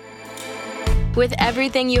 With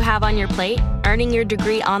everything you have on your plate, earning your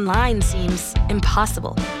degree online seems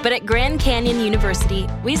impossible. But at Grand Canyon University,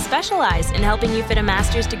 we specialize in helping you fit a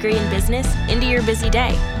master's degree in business into your busy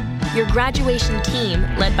day. Your graduation team,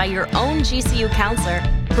 led by your own GCU counselor,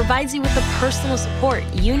 provides you with the personal support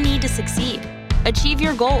you need to succeed. Achieve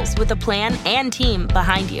your goals with a plan and team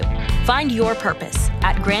behind you. Find your purpose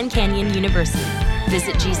at Grand Canyon University.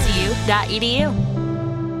 Visit gcu.edu.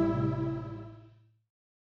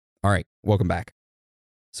 All right, welcome back.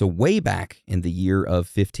 So way back in the year of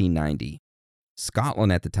 1590,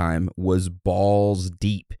 Scotland at the time was balls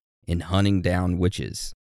deep in hunting down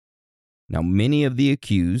witches. Now, many of the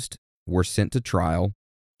accused were sent to trial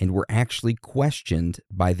and were actually questioned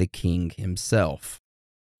by the king himself.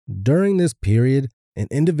 During this period, an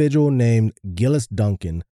individual named Gillis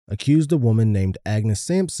Duncan accused a woman named Agnes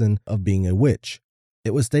Sampson of being a witch.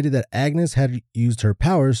 It was stated that Agnes had used her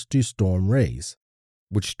powers to storm rays.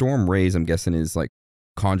 Which storm rays, I'm guessing, is like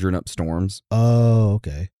conjuring up storms. Oh,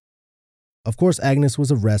 okay. Of course, Agnes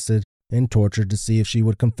was arrested and tortured to see if she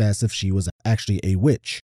would confess if she was actually a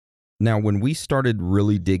witch. Now, when we started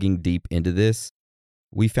really digging deep into this,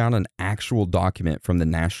 we found an actual document from the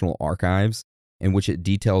National Archives in which it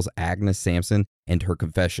details Agnes Sampson and her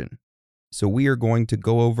confession. So we are going to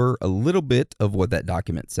go over a little bit of what that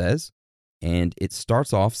document says, and it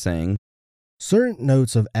starts off saying, certain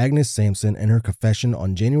notes of Agnes Sampson and her confession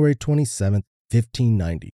on January 27,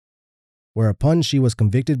 1590, whereupon she was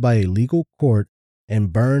convicted by a legal court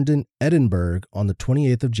and burned in Edinburgh on the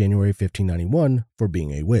 28th of January 1591 for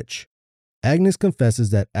being a witch. Agnes confesses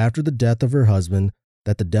that after the death of her husband,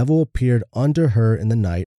 that the devil appeared unto her in the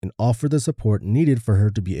night and offered the support needed for her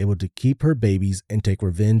to be able to keep her babies and take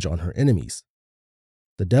revenge on her enemies.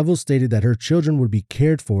 The devil stated that her children would be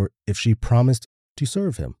cared for if she promised to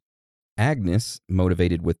serve him. Agnes,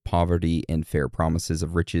 motivated with poverty and fair promises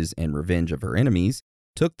of riches and revenge of her enemies,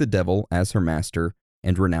 took the devil as her master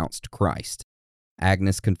and renounced Christ.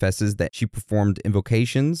 Agnes confesses that she performed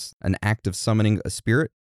invocations, an act of summoning a spirit,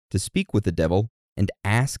 to speak with the devil and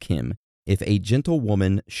ask him if a gentle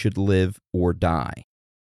woman should live or die.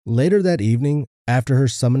 Later that evening, after her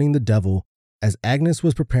summoning the devil, as Agnes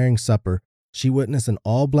was preparing supper, she witnessed an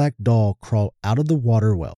all-black dog crawl out of the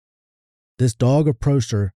water well. This dog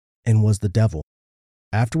approached her and was the devil.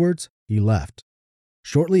 Afterwards, he left.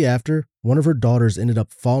 Shortly after, one of her daughters ended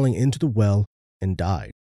up falling into the well and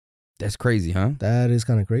died. That's crazy, huh? That is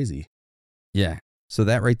kind of crazy. Yeah. So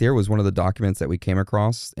that right there was one of the documents that we came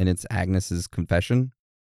across, and it's Agnes's confession.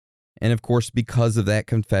 And of course, because of that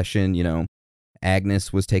confession,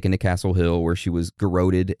 Agnes was taken to Castle Hill where she was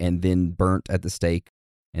garroted and then burnt at the stake.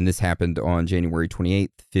 And this happened on January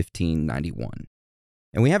 28th, 1591.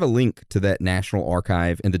 And we have a link to that National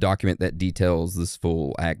Archive in the document that details this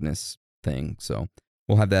full Agnes thing. So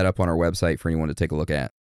we'll have that up on our website for anyone to take a look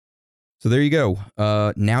at. So there you go.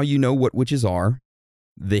 Now you know what witches are,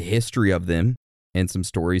 the history of them, and some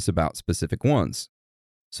stories about specific ones.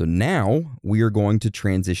 So now we are going to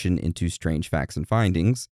transition into strange facts and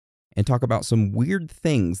findings and talk about some weird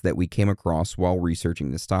things that we came across while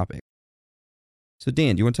researching this topic. So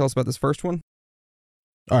Dan, do you want to tell us about this first one?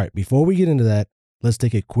 All right, before we get into that, let's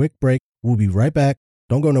take a quick break. We'll be right back.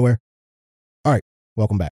 Don't go nowhere. All right,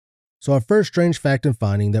 welcome back. So our first strange fact and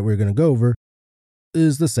finding that we're going to go over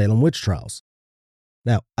is the Salem witch trials.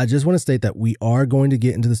 Now, I just want to state that we are going to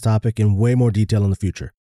get into this topic in way more detail in the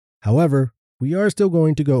future. However, we are still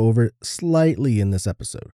going to go over it slightly in this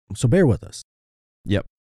episode, so bear with us. Yep.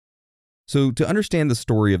 So to understand the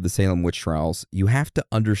story of the Salem witch trials, you have to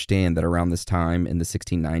understand that around this time in the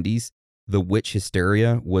 1690s, the witch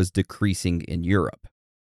hysteria was decreasing in Europe.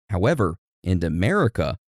 However, in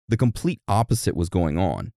America, the complete opposite was going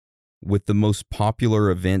on, with the most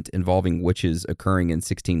popular event involving witches occurring in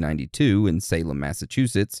 1692 in Salem,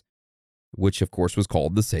 Massachusetts, which of course was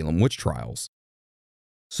called the Salem witch trials.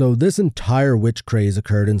 So this entire witch craze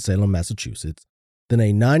occurred in Salem, Massachusetts. Then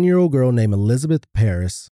a 9-year-old girl named Elizabeth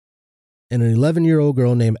Parris and an 11-year-old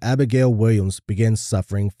girl named Abigail Williams began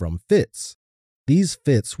suffering from fits. These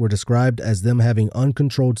fits were described as them having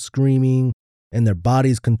uncontrolled screaming and their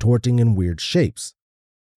bodies contorting in weird shapes.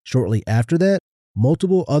 Shortly after that,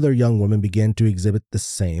 multiple other young women began to exhibit the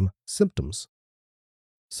same symptoms.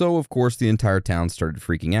 So, of course, the entire town started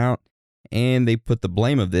freaking out, and they put the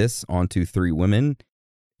blame of this onto 3 women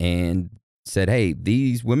and said, hey,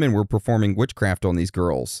 these women were performing witchcraft on these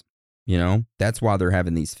girls. That's why they're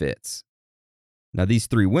having these fits. Now, these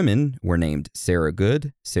 3 women were named Sarah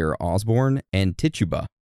Good, Sarah Osborne, and Tituba.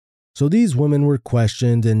 So these women were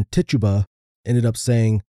questioned, and Tituba ended up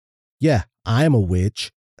saying, yeah, I am a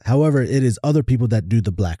witch. However, it is other people that do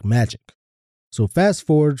the black magic. So fast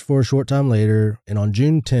forward for a short time later, and on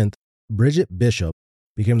June 10th, Bridget Bishop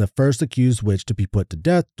became the first accused witch to be put to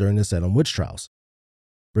death during the Salem witch trials.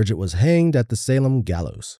 Bridget was hanged at the Salem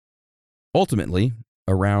gallows. Ultimately,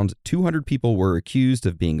 around 200 people were accused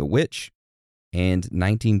of being a witch, and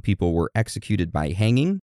 19 people were executed by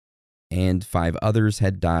hanging, and 5 others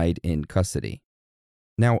had died in custody.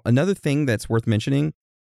 Now, another thing that's worth mentioning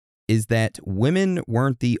is that women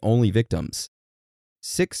weren't the only victims.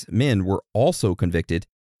 6 men were also convicted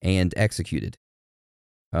and executed.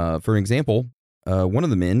 For example, one of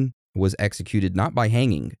the men was executed not by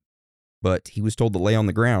hanging, but he was told to lay on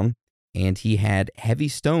the ground, and he had heavy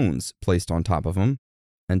stones placed on top of him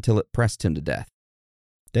until it pressed him to death.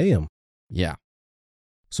 Damn. Yeah.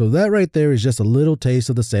 So that right there is just a little taste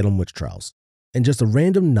of the Salem witch trials. And just a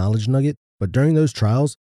random knowledge nugget, but during those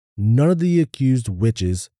trials, none of the accused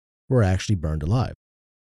witches were actually burned alive.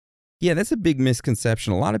 Yeah, that's a big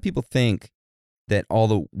misconception. A lot of people think that all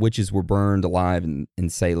the witches were burned alive in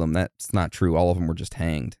Salem. That's not true. All of them were just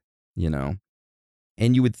hanged, you know.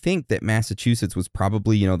 And you would think that Massachusetts was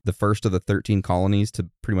probably, the first of the 13 colonies to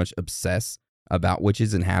pretty much obsess about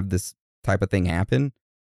witches and have this type of thing happen.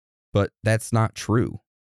 But that's not true.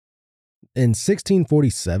 In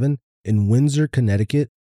 1647, in Windsor, Connecticut,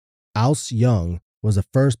 Alce Young was the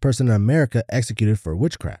first person in America executed for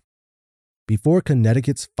witchcraft. Before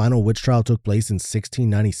Connecticut's final witch trial took place in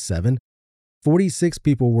 1697, 46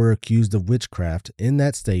 people were accused of witchcraft in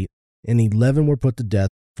that state, and 11 were put to death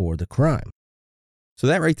for the crime. So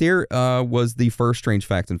that right there was the first strange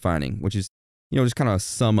fact and finding, which is, just kind of a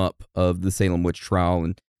sum up of the Salem witch trial.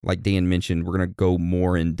 And like Dan mentioned, we're going to go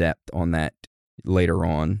more in depth on that later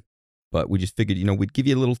on. But we just figured, we'd give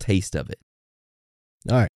you a little taste of it.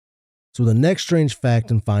 All right. So the next strange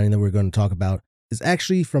fact and finding that we're going to talk about is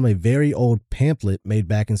actually from a very old pamphlet made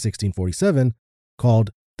back in 1647 called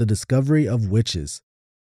The Discovery of Witches.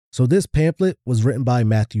 So this pamphlet was written by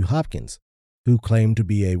Matthew Hopkins, who claimed to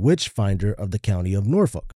be a witch finder of the county of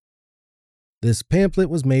Norfolk. This pamphlet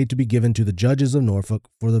was made to be given to the judges of Norfolk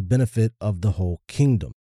for the benefit of the whole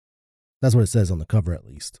kingdom. That's what it says on the cover, at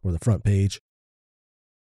least, or the front page,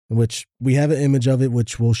 in which we have an image of it,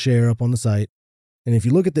 which we'll share up on the site. And if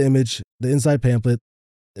you look at the image, the inside pamphlet,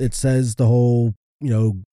 it says the whole,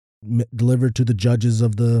 delivered to the judges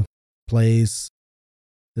of the place.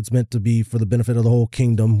 It's meant to be for the benefit of the whole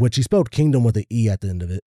kingdom, which he spelled kingdom with an E at the end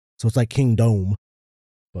of it. So it's like kingdom.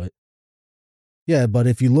 But yeah, but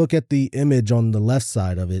if you look at the image on the left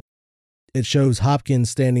side of it, it shows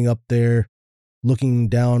Hopkins standing up there looking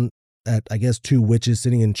down at, I guess, two witches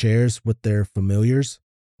sitting in chairs with their familiars,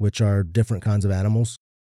 which are different kinds of animals.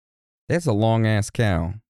 That's a long-ass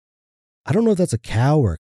cow. I don't know if that's a cow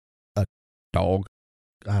or a dog.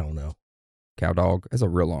 I don't know. Cow dog. That's a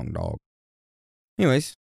real long dog.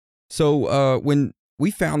 Anyways, so when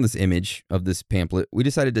we found this image of this pamphlet, we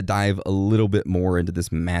decided to dive a little bit more into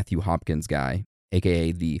this Matthew Hopkins guy,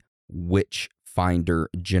 aka the Witch Finder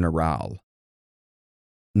General.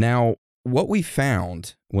 Now, what we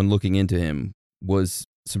found when looking into him was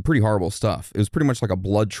some pretty horrible stuff. It was pretty much like a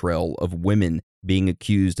blood trail of women being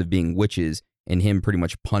accused of being witches and him pretty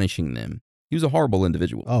much punishing them. He was a horrible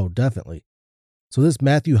individual. Oh, definitely. So this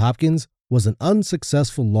Matthew Hopkins was an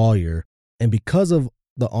unsuccessful lawyer, and because of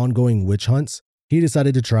the ongoing witch hunts, he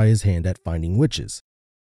decided to try his hand at finding witches,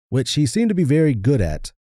 which he seemed to be very good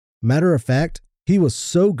at. Matter of fact, he was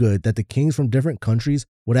so good that the kings from different countries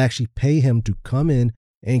would actually pay him to come in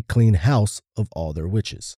and clean house of all their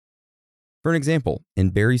witches. For an example, in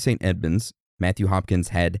Bury St. Edmunds, Matthew Hopkins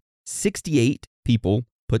had 68 people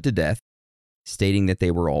put to death, stating that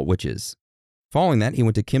they were all witches. Following that, he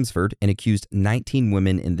went to Kingsford and accused 19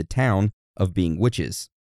 women in the town of being witches,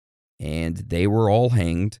 and they were all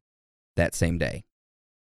hanged that same day.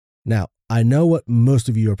 Now, I know what most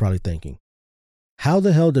of you are probably thinking. How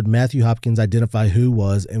the hell did Matthew Hopkins identify who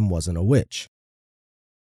was and wasn't a witch?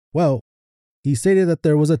 Well, he stated that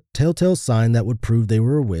there was a telltale sign that would prove they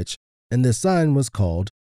were a witch, and this sign was called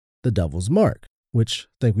the Devil's Mark, which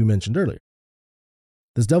I think we mentioned earlier.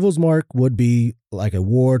 This Devil's Mark would be like a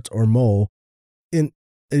wart or mole, and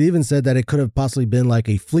it even said that it could have possibly been like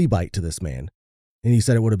a flea bite to this man, and he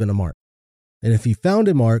said it would have been a mark. And if he found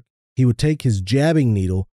a mark, he would take his jabbing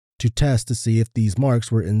needle to test to see if these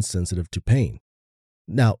marks were insensitive to pain.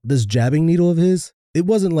 Now, this jabbing needle of his, it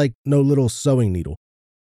wasn't like no little sewing needle.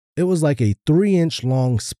 It was like a 3-inch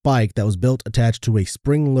long spike that was built attached to a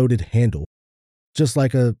spring-loaded handle, just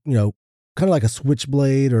like a, kind of like a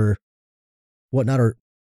switchblade or whatnot, or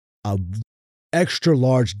a extra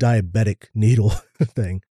large diabetic needle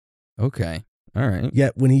thing. Okay. All right.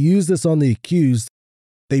 Yet when he used this on the accused,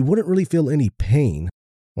 they wouldn't really feel any pain.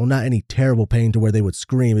 Well, not any terrible pain to where they would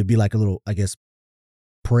scream. It'd be like a little, I guess,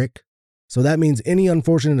 prick. So that means any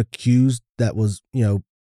unfortunate accused that was,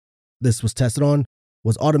 this was tested on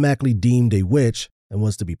was automatically deemed a witch and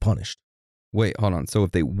was to be punished. Wait, hold on. So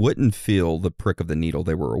if they wouldn't feel the prick of the needle,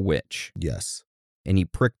 they were a witch. Yes. And he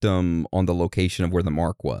pricked them on the location of where the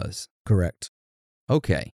mark was. Correct.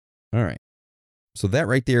 Okay. All right. So that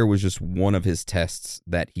right there was just one of his tests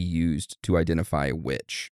that he used to identify a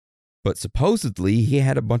witch. But supposedly he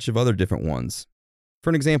had a bunch of other different ones. For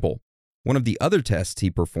an example, one of the other tests he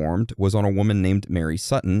performed was on a woman named Mary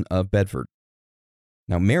Sutton of Bedford.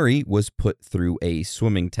 Now, Mary was put through a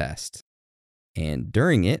swimming test, and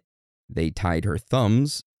during it, they tied her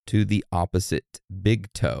thumbs to the opposite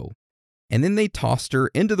big toe, and then they tossed her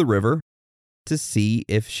into the river to see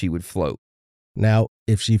if she would float. Now,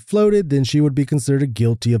 if she floated, then she would be considered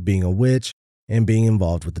guilty of being a witch and being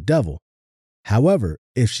involved with the devil. However,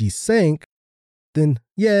 if she sank, then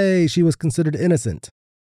yay, she was considered innocent.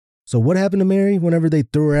 So what happened to Mary whenever they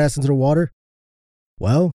threw her ass into the water?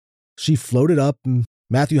 Well, she floated up and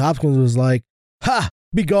Matthew Hopkins was like, "Ha!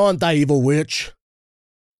 Be gone, thy evil witch."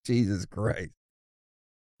 Jesus Christ.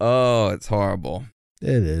 Oh, it's horrible. It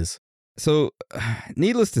is. So,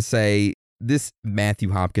 needless to say, this Matthew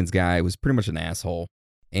Hopkins guy was pretty much an asshole.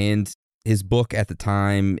 And his book at the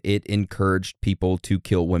time, it encouraged people to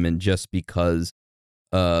kill women just because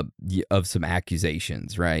of some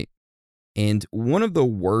accusations, right? And one of the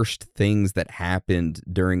worst things that happened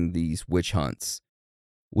during these witch hunts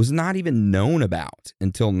was not even known about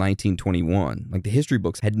until 1921. Like, the history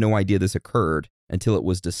books had no idea this occurred until it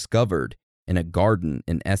was discovered in a garden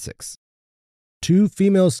in Essex. 2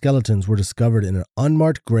 female skeletons were discovered in an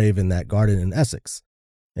unmarked grave in that garden in Essex,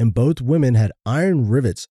 and both women had iron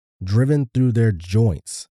rivets driven through their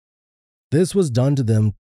joints. This was done to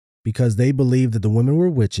them because they believed that the women were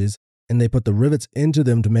witches, and they put the rivets into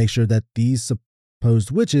them to make sure that these supposed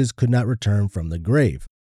witches could not return from the grave,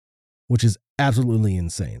 which is absolutely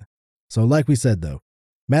insane. So like we said though,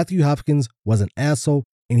 Matthew Hopkins was an asshole,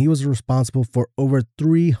 and he was responsible for over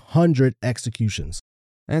 300 executions.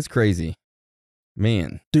 That's crazy.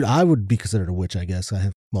 Man. Dude, I would be considered a witch, I guess. I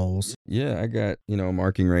have moles. Yeah, I got, a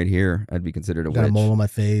marking right here. I'd be considered a witch. Got a mole on my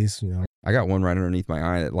face, I got one right underneath my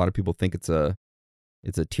eye that a lot of people think it's a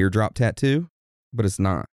teardrop tattoo, but it's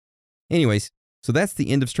not. Anyways, so that's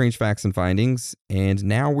the end of Strange Facts and Findings, and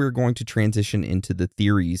now we're going to transition into the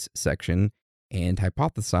theories section and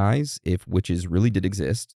hypothesize if witches really did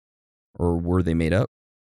exist, or were they made up,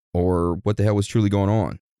 or what the hell was truly going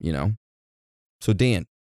on, So Dan,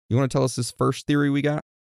 you want to tell us this first theory we got?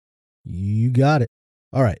 You got it.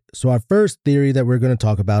 All right, so our first theory that we're going to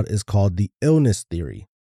talk about is called the illness theory.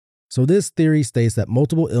 So this theory states that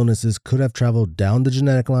multiple illnesses could have traveled down the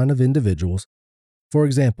genetic line of individuals. For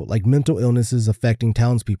example, like mental illnesses affecting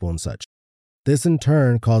townspeople and such. This in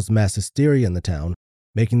turn caused mass hysteria in the town,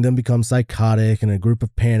 making them become psychotic, and a group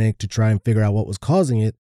of panic to try and figure out what was causing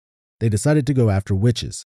it. They decided to go after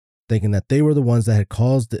witches, thinking that they were the ones that had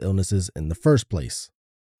caused the illnesses in the first place.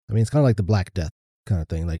 I mean, it's kind of like the Black Death kind of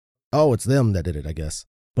thing. Like, oh, it's them that did it, I guess.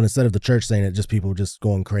 But instead of the church saying it, just people just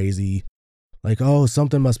going crazy. Like, oh,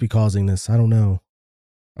 something must be causing this. I don't know.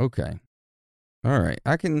 Okay. All right.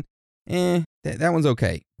 I can, that one's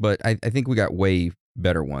okay. But I think we got way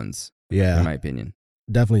better ones. Yeah. In my opinion.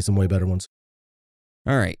 Definitely some way better ones.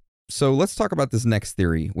 All right. So let's talk about this next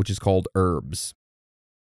theory, which is called herbs.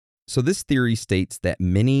 So this theory states that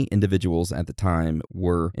many individuals at the time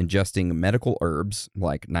were ingesting medical herbs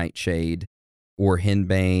like nightshade or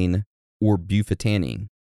henbane or bufotenine,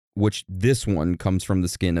 which this one comes from the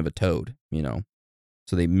skin of a toad,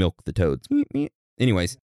 So they milk the toads.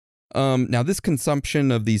 Anyways, now this consumption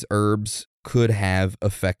of these herbs could have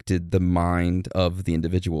affected the mind of the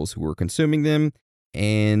individuals who were consuming them,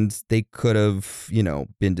 and they could have,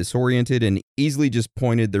 been disoriented and easily just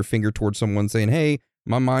pointed their finger towards someone saying, "Hey,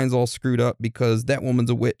 my mind's all screwed up because that woman's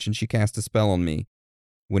a witch and she cast a spell on me."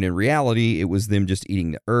 When in reality, it was them just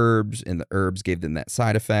eating the herbs, and the herbs gave them that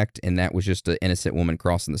side effect, and that was just an innocent woman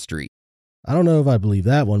crossing the street. I don't know if I believe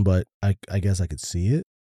that one, but I guess I could see it.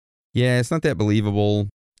 Yeah, it's not that believable.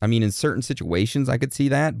 I mean, in certain situations, I could see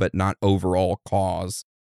that, but not overall cause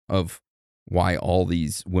of why all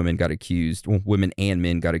these women got accused, women and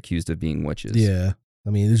men got accused of being witches. Yeah. I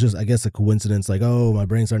mean, it's just, I guess, a coincidence. Like, oh, my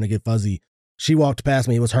brain's starting to get fuzzy. She walked past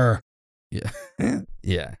me. It was her. Yeah.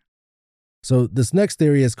 Yeah. So this next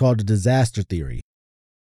theory is called the disaster theory.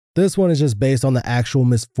 This one is just based on the actual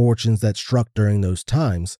misfortunes that struck during those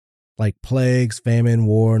times, like plagues, famine,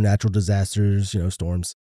 war, natural disasters,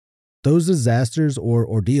 storms. Those disasters or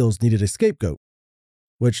ordeals needed a scapegoat,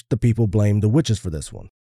 which the people blamed the witches for this one.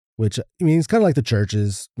 Which, I mean, it's kind of like the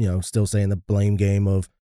churches, still saying the blame game of,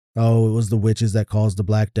 oh, it was the witches that caused the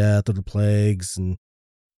Black Death or the plagues, and,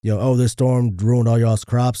 oh, this storm ruined all y'all's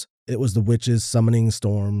crops. It was the witches summoning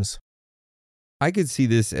storms. I could see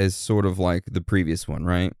this as sort of like the previous one,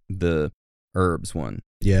 right? The herbs one.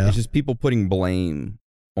 Yeah. It's just people putting blame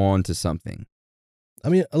onto something. I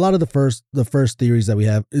mean, a lot of the first theories that we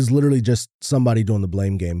have is literally just somebody doing the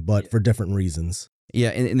blame game, but for different reasons. Yeah,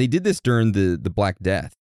 and they did this during the Black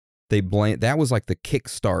Death. That was like the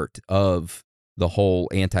kickstart of the whole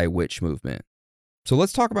anti-witch movement. So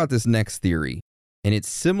let's talk about this next theory. And it's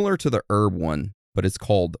similar to the herb one, but it's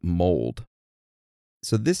called mold.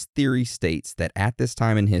 So this theory states that at this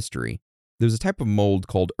time in history, there's a type of mold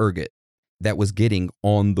called ergot that was getting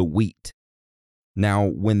on the wheat. Now,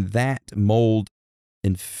 when that mold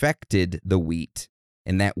infected the wheat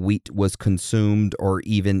and that wheat was consumed or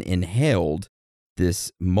even inhaled,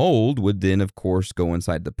 this mold would then, of course, go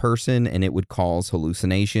inside the person and it would cause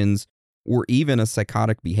hallucinations or even a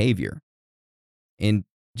psychotic behavior. And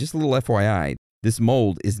just a little FYI, this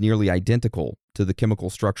mold is nearly identical to the chemical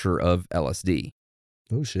structure of LSD.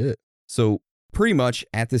 Oh, shit. So pretty much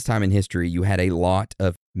at this time in history, you had a lot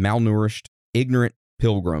of malnourished, ignorant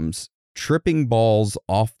pilgrims tripping balls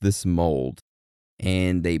off this mold.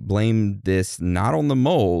 And they blamed this not on the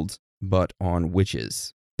mold, but on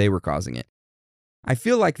witches. They were causing it. I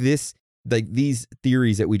feel like these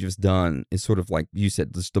theories that we just done is sort of like you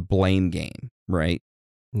said, just a blame game, right?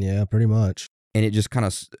 Yeah, pretty much. And it just kind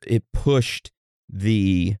of, it pushed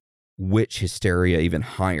the witch hysteria even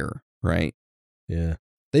higher, right? Yeah.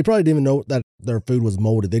 They probably didn't even know that their food was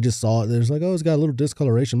molded. They just saw it. They're just like, oh, it's got a little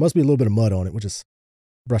discoloration. Must be a little bit of mud on it. We'll just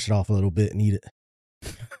brush it off a little bit and eat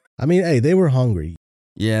it. I mean, hey, they were hungry.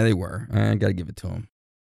 Yeah, they were. I got to give it to them.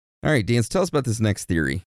 All right, Dan, tell us about this next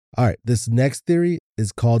theory. All right, this next theory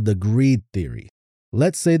is called the greed theory.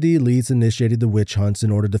 Let's say the elites initiated the witch hunts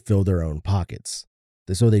in order to fill their own pockets.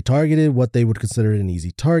 So they targeted what they would consider an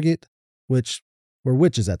easy target, which were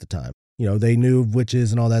witches at the time. You know, they knew of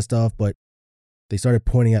witches and all that stuff, but they started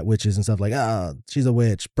pointing at witches and stuff like, she's a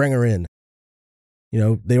witch, bring her in. You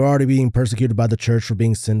know, they were already being persecuted by the church for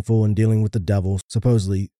being sinful and dealing with the devil,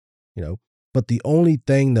 supposedly, you know. But the only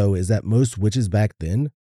thing, though, is that most witches back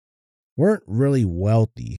then weren't really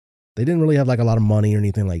wealthy. They didn't really have like a lot of money or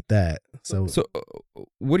anything like that. So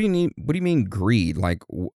what do you mean? What do you mean greed? Like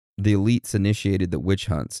the elites initiated the witch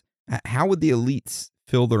hunts. How would the elites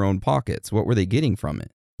fill their own pockets? What were they getting from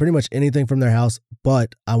it? Pretty much anything from their house,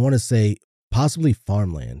 but I want to say possibly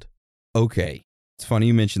farmland. Okay. It's funny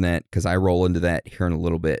you mention that because I roll into that here in a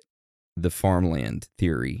little bit. The farmland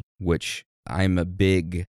theory, which I'm a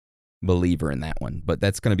big believer in that one, but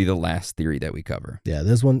that's going to be the last theory that we cover. Yeah,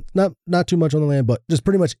 this one, not too much on the land, but just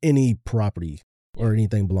pretty much any property or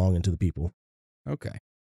anything belonging to the people. Okay.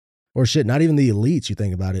 Or shit, not even the elites, you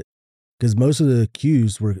think about it. Because most of the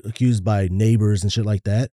accused were accused by neighbors and shit like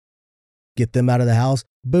that. Get them out of the house.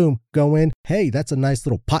 Boom, go in. Hey, that's a nice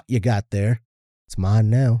little pot you got there. It's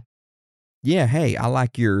mine now. Yeah, hey, I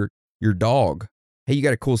like your dog. Hey, you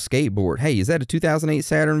got a cool skateboard. Hey, is that a 2008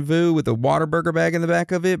 Saturn VU with a Whataburger bag in the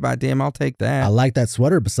back of it? By damn, I'll take that. I like that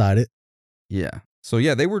sweater beside it. Yeah. So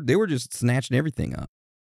yeah, they were just snatching everything up.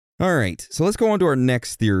 All right, so let's go on to our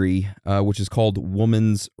next theory, which is called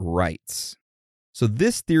woman's rights. So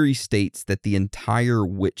this theory states that the entire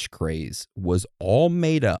witch craze was all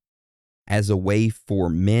made up as a way for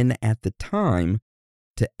men at the time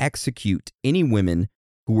to execute any women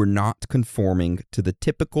who were not conforming to the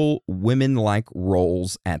typical women-like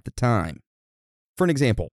roles at the time. For an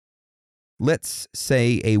example, let's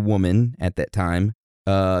say a woman at that time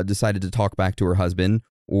decided to talk back to her husband,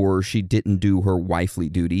 or she didn't do her wifely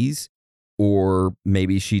duties, or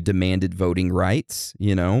maybe she demanded voting rights,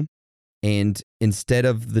 you know, and instead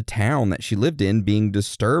of the town that she lived in being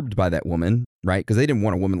disturbed by that woman, right, because they didn't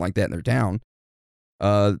want a woman like that in their town,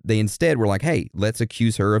 they instead were like, hey, let's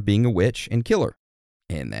accuse her of being a witch and kill her.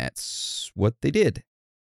 And that's what they did.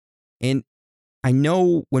 And I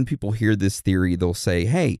know when people hear this theory, they'll say,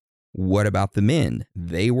 hey, what about the men?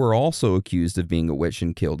 They were also accused of being a witch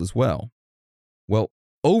and killed as well. Well,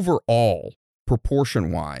 overall,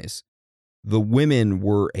 proportion-wise, the women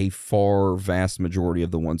were a far vast majority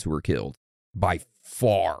of the ones who were killed, by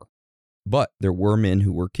far. But there were men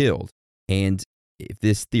who were killed. And if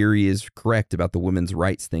this theory is correct about the women's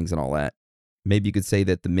rights things and all that, maybe you could say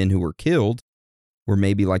that the men who were killed were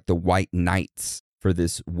maybe like the white knights for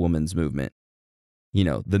this woman's movement. You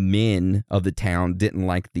know, the men of the town didn't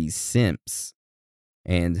like these simps.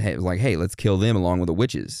 And it was like, hey, let's kill them along with the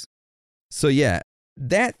witches. So yeah,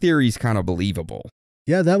 that theory's kind of believable.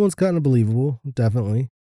 Yeah, that one's kind of believable, definitely.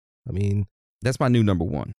 I mean, that's my new number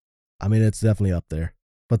one. I mean, it's definitely up there.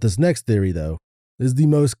 But this next theory, though, is the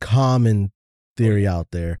most common theory out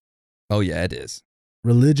there. Oh yeah, it is.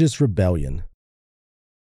 Religious rebellion.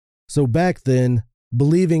 So back then,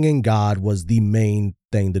 believing in God was the main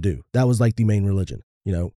thing to do. That was like the main religion.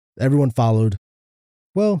 You know, everyone followed.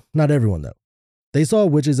 Well, not everyone, though. They saw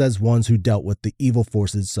witches as ones who dealt with the evil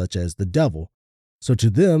forces such as the devil. So to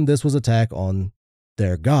them, this was an attack on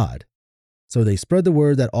their God. So they spread the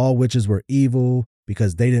word that all witches were evil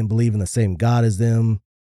because they didn't believe in the same God as them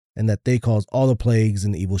and that they caused all the plagues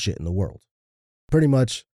and evil shit in the world. Pretty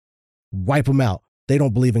much wipe them out. They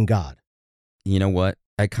don't believe in God. You know what?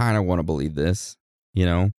 I kind of want to believe this. You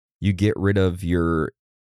know, you get rid of your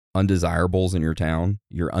undesirables in your town,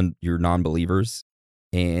 your non-believers,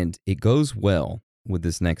 and it goes well with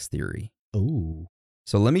this next theory. Ooh.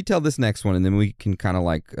 So let me tell this next one, and then we can kind of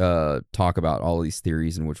like talk about all these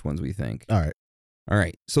theories and which ones we think. All right. All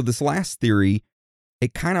right. So this last theory,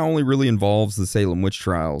 it kind of only really involves the Salem witch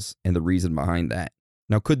trials and the reason behind that.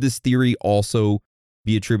 Now, could this theory also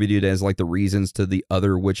be attributed as like the reasons to the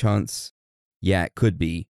other witch hunts? Yeah, it could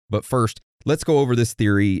be. But first, let's go over this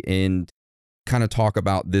theory and kind of talk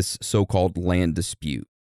about this so-called land dispute.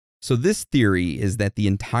 So this theory is that the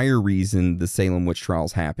entire reason the Salem witch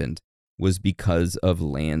trials happened was because of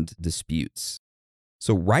land disputes.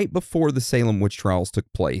 So right before the Salem witch trials took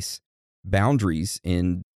place, boundaries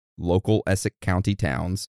in local Essex County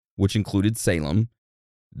towns, which included Salem,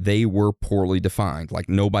 they were poorly defined. Like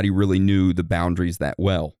nobody really knew the boundaries that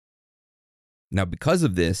well. Now, because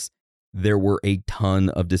of this, there were a ton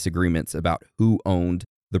of disagreements about who owned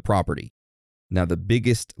the property. Now, the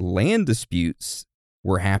biggest land disputes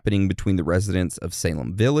were happening between the residents of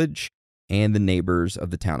Salem Village and the neighbors of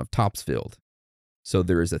the town of Topsfield. So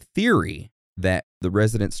there is a theory that the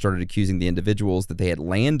residents started accusing the individuals that they had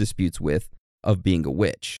land disputes with of being a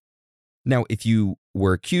witch. Now, if you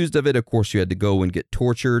were accused of it, of course, you had to go and get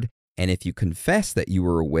tortured. And if you confessed that you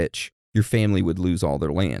were a witch, your family would lose all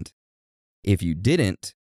their land. If you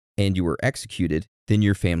didn't and you were executed, then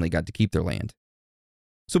your family got to keep their land.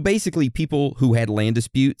 So basically, people who had land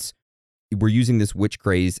disputes were using this witch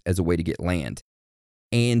craze as a way to get land.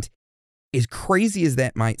 And as crazy as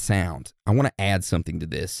that might sound, I want to add something to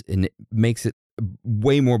this, and it makes it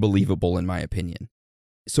way more believable in my opinion.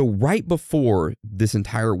 So right before this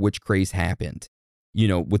entire witch craze happened,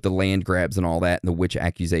 with the land grabs and all that and the witch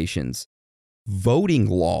accusations, voting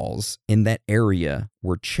laws in that area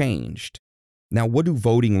were changed. Now, what do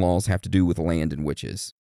voting laws have to do with land and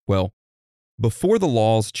witches? Well, before the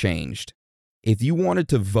laws changed, if you wanted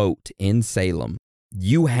to vote in Salem,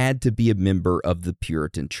 you had to be a member of the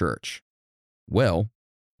Puritan Church. Well,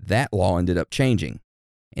 that law ended up changing.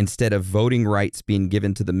 Instead of voting rights being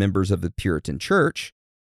given to the members of the Puritan Church,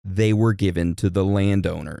 they were given to the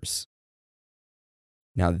landowners.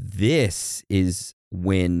 Now, this is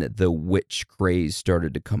when the witch craze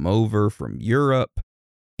started to come over from Europe,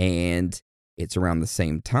 and it's around the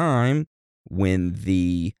same time when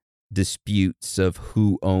the disputes of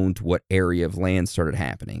who owned what area of land started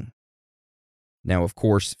happening. Now, of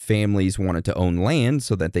course, families wanted to own land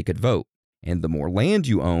so that they could vote. And the more land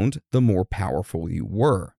you owned, the more powerful you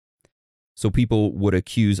were. So people would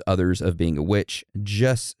accuse others of being a witch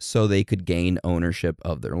just so they could gain ownership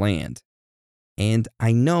of their land. And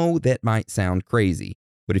I know that might sound crazy,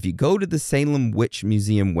 but if you go to the Salem Witch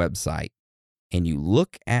Museum website and you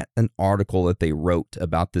look at an article that they wrote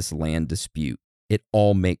about this land dispute, it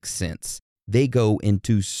all makes sense. They go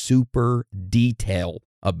into super detail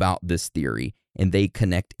about this theory, and they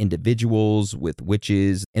connect individuals with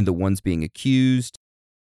witches and the ones being accused.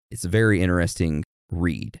 It's a very interesting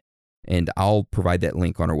read, and I'll provide that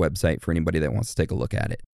link on our website for anybody that wants to take a look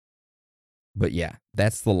at it. But yeah,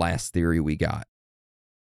 that's the last theory we got.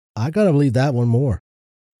 I gotta believe that one more.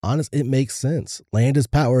 Honest, it makes sense. Land is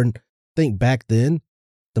power, and think back then,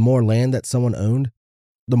 the more land that someone owned,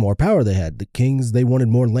 the more power they had. The kings, they wanted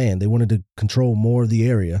more land. They wanted to control more of the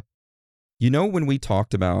area. When we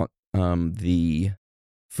talked about the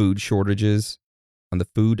food shortages on the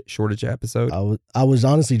food shortage episode, I was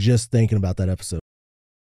honestly just thinking about that episode.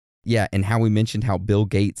 Yeah, and how we mentioned how Bill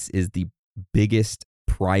Gates is the biggest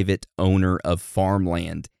private owner of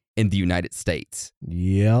farmland in the United States.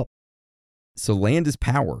 Yep. So land is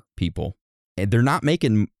power, people. And they're not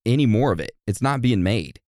making any more of it. It's not being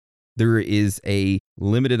made. There is a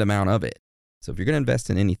limited amount of it. So if you're going to invest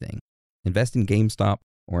in anything, invest in GameStop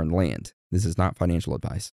or in land. This is not financial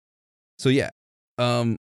advice. So yeah,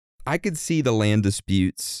 I could see the land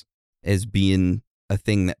disputes as being a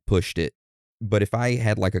thing that pushed it. But if I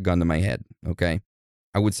had like a gun to my head, okay,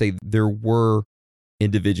 I would say there were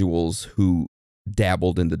individuals who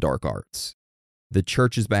dabbled in the dark arts. The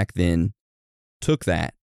churches back then took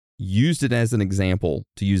that, used it as an example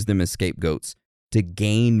to use them as scapegoats to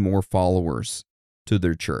gain more followers to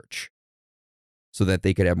their church so that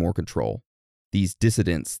they could have more control. These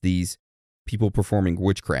dissidents, these people performing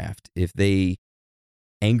witchcraft, if they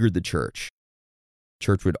angered the church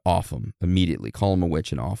would off them immediately, call them a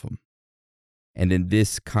witch and off them. And then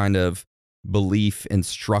this kind of belief and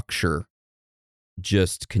structure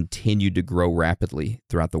just continued to grow rapidly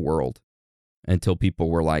throughout the world until people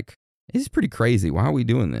were like, this is pretty crazy. Why are we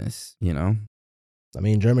doing this? I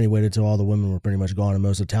mean, Germany waited till all the women were pretty much gone, and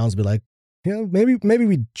most of the towns would be like, maybe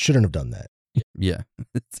we shouldn't have done that. Yeah.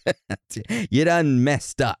 You done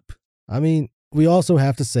messed up. I mean, we also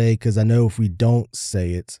have to say, because I know if we don't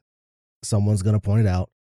say it, someone's going to point it out,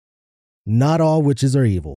 not all witches are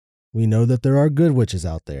evil. We know that there are good witches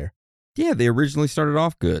out there. Yeah, they originally started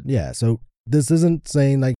off good. Yeah, so this isn't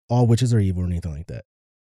saying like all witches are evil or anything like that.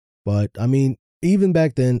 But I mean, even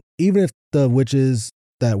back then, even if the witches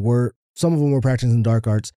that were, some of them were practicing dark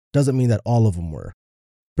arts, doesn't mean that all of them were.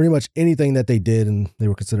 Pretty much anything that they did and they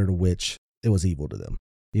were considered a witch, it was evil to them,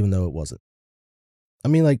 even though it wasn't. I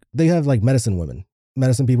mean, like, they have like medicine women,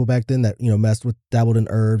 medicine people back then that, messed with, dabbled in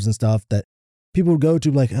herbs and stuff that people would go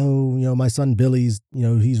to like, oh, my son Billy's,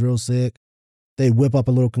 he's real sick. They whip up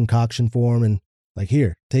a little concoction for him and like,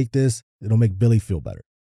 here, take this. It'll make Billy feel better.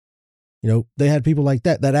 They had people like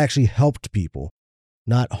that actually helped people,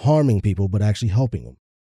 not harming people, but actually helping them.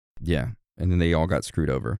 Yeah, and then they all got screwed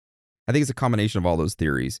over. I think it's a combination of all those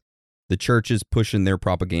theories. The church is pushing their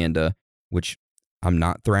propaganda, which I'm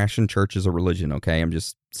not thrashing church as a religion, okay? I'm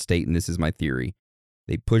just stating this is my theory.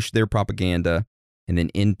 They push their propaganda, and then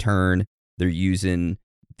in turn, they're using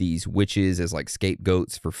these witches as like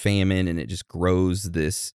scapegoats for famine, and it just grows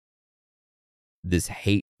this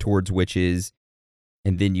hate towards witches.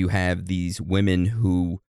 And then you have these women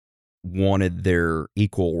who wanted their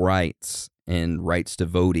equal rights and rights to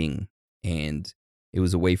voting, and it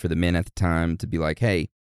was a way for the men at the time to be like, hey,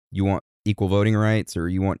 you want equal voting rights or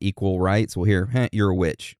you want equal rights? Well, here, you're a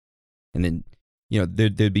witch. And then,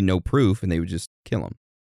 there'd be no proof, and they would just kill them.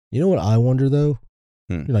 You know what I wonder, though?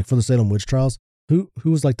 Like, for the Salem witch trials, who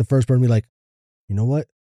was like the first person to be like, you know what?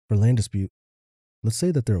 For land dispute, let's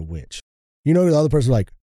say that they're a witch. The other person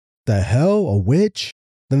like, the hell? A witch?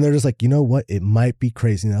 Then they're just like, you know what? It might be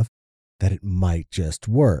crazy enough that it might just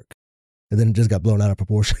work. And then it just got blown out of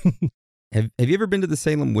proportion. Have you ever been to the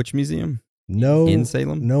Salem Witch Museum? No. In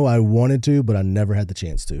Salem? No, I wanted to, but I never had the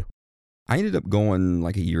chance to. I ended up going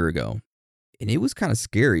like a year ago, and it was kind of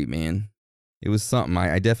scary, man. It was something.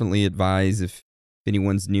 I definitely advise if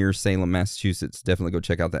anyone's near Salem, Massachusetts, definitely go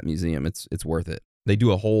check out that museum. It's worth it. They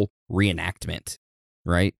do a whole reenactment,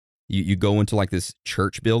 right? You go into like this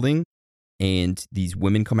church building, and these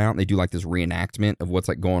women come out and they do like this reenactment of what's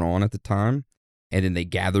like going on at the time. And then they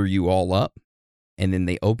gather you all up, and then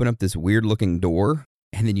they open up this weird looking door,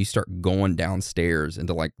 and then you start going downstairs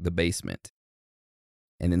into like the basement.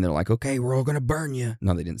 And then they're like, okay, we're all going to burn you.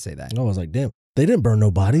 No, they didn't say that. I was like, damn, they didn't burn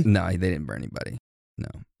nobody. No, they didn't burn anybody. No.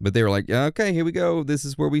 But they were like, okay, here we go. This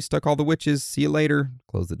is where we stuck all the witches. See you later.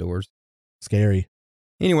 Close the doors. Scary.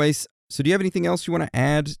 Anyways, so do you have anything else you want to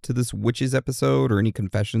add to this witches episode, or any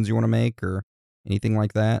confessions you want to make, or anything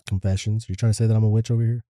like that? Confessions? You're trying to say that I'm a witch over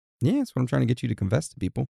here? Yeah, that's what I'm trying to get you to confess to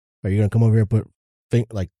people. Are you going to come over here and put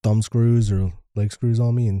like thumb screws or leg screws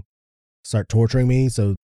on me and start torturing me?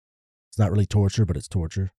 So it's not really torture, but it's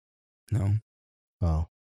torture. No. Oh,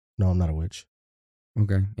 no, I'm not a witch.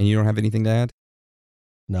 Okay. And you don't have anything to add?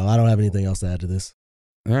 No, I don't have anything else to add to this.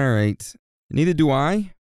 All right. Neither do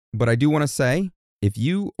I, but I do want to say, if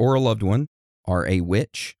you or a loved one are a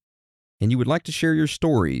witch and you would like to share your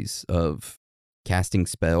stories of casting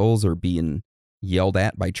spells or being yelled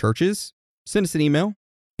at by churches, send us an email,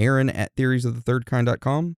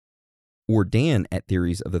 Aaron@theoriesofthethirdkind.com or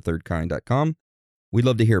Dan@theoriesofthethirdkind.com. We'd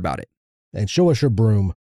love to hear about it. And show us your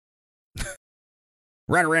broom.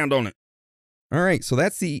 Right around on it. All right, so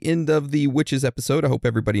that's the end of the Witches episode. I hope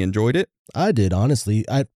everybody enjoyed it. I did, honestly.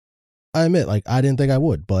 I admit, like, I didn't think I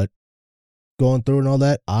would, but going through and all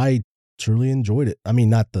that, I truly enjoyed it. I mean,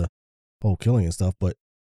 not the whole killing and stuff, but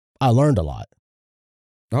I learned a lot.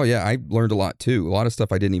 Oh, yeah, I learned a lot, too. A lot of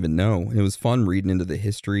stuff I didn't even know. It was fun reading into the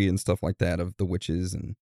history and stuff like that of the witches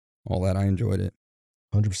and all that. I enjoyed it.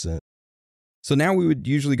 100%. So now we would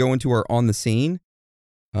usually go into our On the Scene,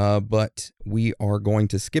 but we are going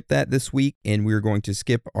to skip that this week, and we're going to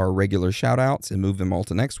skip our regular shout-outs and move them all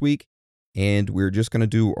to next week, and we're just going to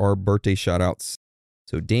do our birthday shout-outs.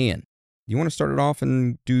 So, Dan, you want to start it off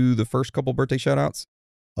and do the first couple birthday shout-outs?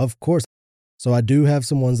 Of course. So I do have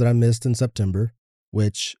some ones that I missed in September,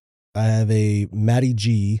 which I have a Maddie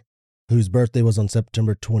G, whose birthday was on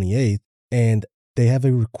September 28th, and they have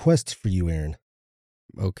a request for you, Aaron.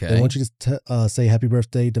 Okay. I want you to say happy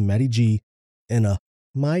birthday to Maddie G in a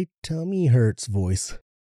My Tummy Hurts voice.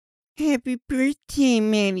 Happy birthday,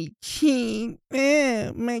 Maddie G.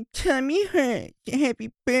 Oh, my tummy hurts.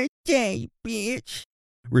 Happy birthday, bitch.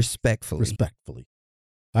 Respectfully.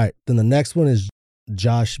 All right. Then the next one is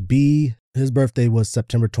Josh B. His birthday was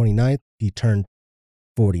September 29th. He turned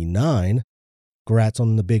 49. Congrats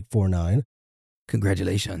on the big 49.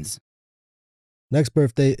 Congratulations. Next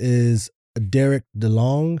birthday is Derek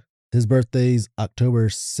DeLong. His birthday's October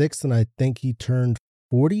 6th, and I think he turned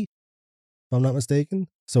 40, if I'm not mistaken.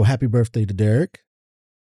 So happy birthday to Derek.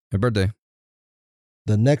 Happy birthday.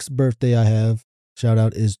 The next birthday I have, shout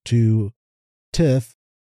out, is to Tiff.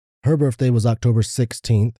 Her birthday was October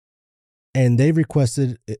 16th. And they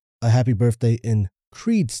requested a happy birthday in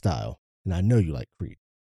Creed style. And I know you like Creed.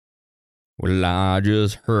 Well, I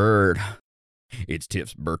just heard it's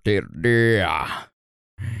Tiff's birthday today.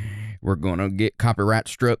 We're going to get copyright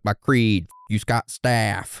struck by Creed. You Scott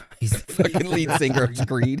Staff. He's the fucking lead singer of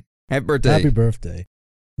Creed. Happy birthday. Happy birthday.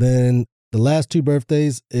 Then the last two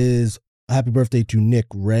birthdays is happy birthday to Nick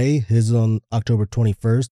Ray. His is on October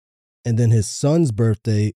 21st. And then his son's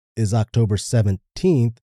birthday is October 17th,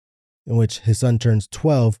 in which his son turns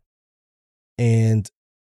 12. And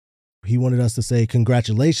he wanted us to say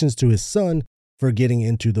congratulations to his son for getting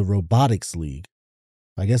into the robotics league.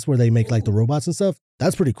 I guess where they make like the robots and stuff.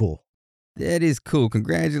 That's pretty cool. That is cool.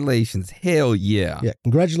 Congratulations. Hell yeah. Yeah.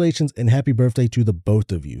 Congratulations and happy birthday to the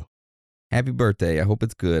both of you. Happy birthday. I hope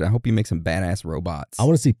it's good. I hope you make some badass robots. I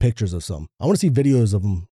want to see pictures of some. I want to see videos of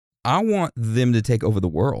them. I want them to take over the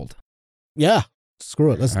world. Yeah.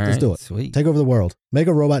 Screw it. Let's do it. Sweet. Take over the world. Make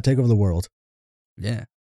a robot take over the world. Yeah.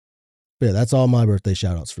 But yeah, that's all my birthday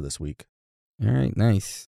shout outs for this week. All right.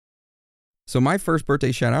 Nice. So my first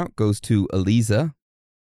birthday shout out goes to Eliza.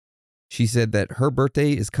 She said that her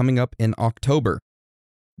birthday is coming up in October,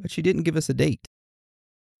 but she didn't give us a date.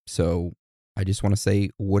 So I just want to say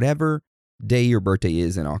whatever day your birthday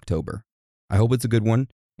is in October, I hope it's a good one.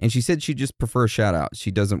 And she said she just prefers shout out.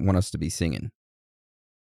 She doesn't want us to be singing.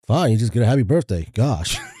 Fine, you just get a happy birthday.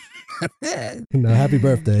 Gosh. No, happy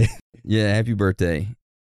birthday. Yeah, happy birthday.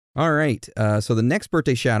 All right. So the next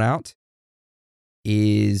birthday shout out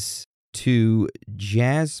is to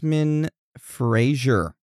Jasmine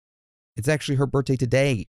Frazier. It's actually her birthday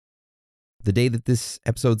today, the day that this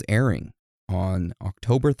episode's airing on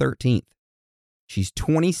October 13th. She's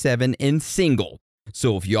 27 and single.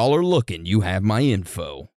 So if y'all are looking, you have my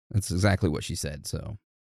info. That's exactly what she said. So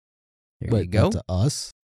here you go. To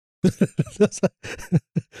us?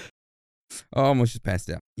 Oh, almost just passed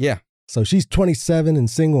out. Yeah. So she's 27 and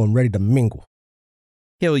single and ready to mingle.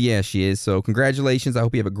 Hell yeah, she is. So congratulations. I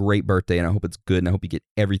hope you have a great birthday, and I hope it's good, and I hope you get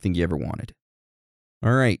everything you ever wanted.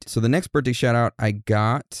 All right. So the next birthday shout out I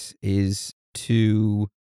got is to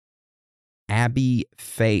Abby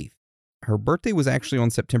Faith. Her birthday was actually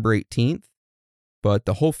on September 18th, but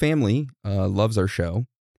the whole family loves our show,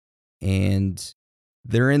 and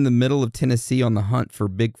they're in the middle of Tennessee on the hunt for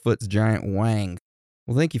Bigfoot's giant wang.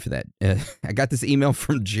 Well, thank you for that. I got this email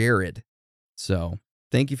from Jared. So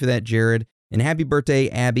thank you for that, Jared. And happy birthday,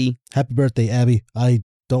 Abby. Happy birthday, Abby. I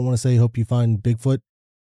don't want to say hope you find Bigfoot.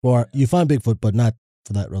 Or you find Bigfoot, but not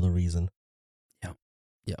for that other reason.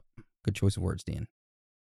 Yep. Good choice of words, Dan.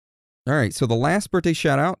 All right. So the last birthday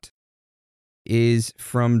shout out is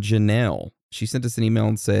from Janelle. She sent us an email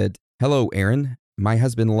and said, "Hello, Aaron. My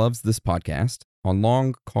husband loves this podcast. On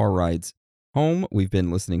long car rides home, we've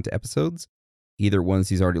been listening to episodes, either ones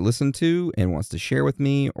he's already listened to and wants to share with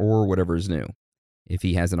me, or whatever is new, if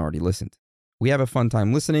he hasn't already listened. We have a fun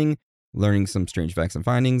time listening, learning some strange facts and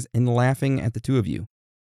findings, and laughing at the two of you.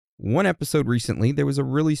 One episode recently, there was a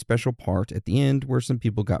really special part at the end where some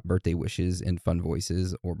people got birthday wishes in fun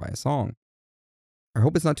voices or by a song. I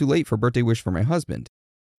hope it's not too late for a birthday wish for my husband.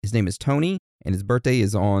 His name is Tony, and his birthday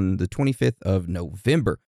is on the 25th of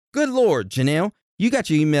November. Good Lord, Janelle, you got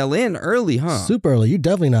your email in early, huh? Super early. You're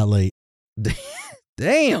definitely not late.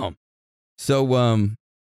 Damn. So,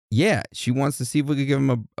 yeah, she wants to see if we could give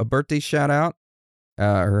him a birthday shout out.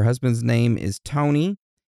 Her husband's name is Tony,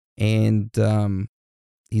 and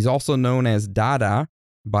he's also known as Dada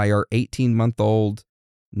by our 18-month-old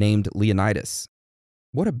named Leonidas.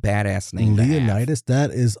 What a badass name. Leonidas?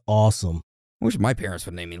 That is awesome. I wish my parents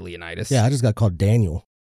would name me Leonidas. Yeah, I just got called Daniel.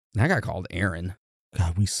 I got called Aaron.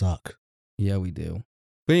 God, we suck. Yeah, we do.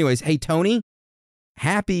 But anyways, hey, Tony,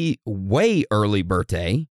 happy way early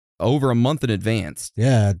birthday. Over a month in advance.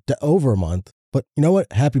 Yeah, over a month. But you know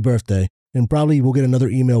what? Happy birthday. And probably we'll get another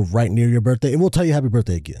email right near your birthday, and we'll tell you happy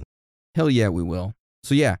birthday again. Hell yeah, we will.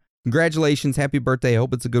 So yeah, congratulations. Happy birthday. I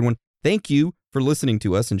hope it's a good one. Thank you for listening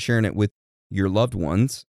to us and sharing it with your loved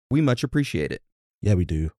ones. We much appreciate it. Yeah, we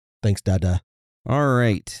do. Thanks, Dada. All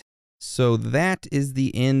right. So that is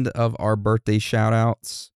the end of our birthday shout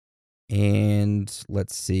outs. And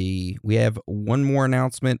let's see. We have one more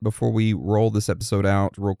announcement before we roll this episode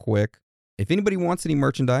out real quick. If anybody wants any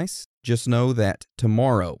merchandise, just know that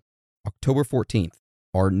tomorrow, October 14th,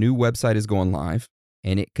 our new website is going live,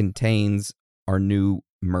 and it contains our new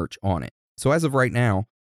merch on it. So as of right now,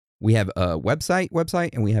 we have a website,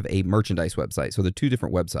 and we have a merchandise website. So they're two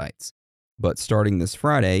different websites. But starting this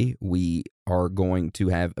Friday, we are going to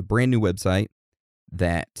have a brand new website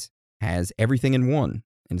that has everything in one.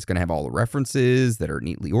 And it's going to have all the references that are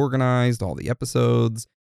neatly organized, all the episodes.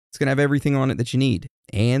 It's going to have everything on it that you need.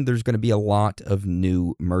 And there's going to be a lot of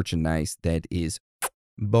new merchandise that is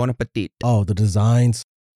bon appetit. Oh, the designs.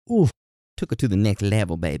 Ooh, Took it to the next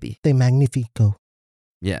level, baby. they magnifico.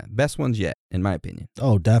 Yeah, best ones yet, in my opinion.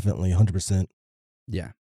 Oh, definitely, 100%.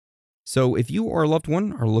 Yeah. So if you or a loved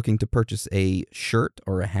one are looking to purchase a shirt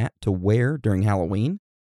or a hat to wear during Halloween,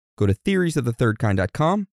 go to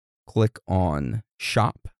theoriesofthethirdkind.com, click on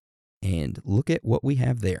shop, and look at what we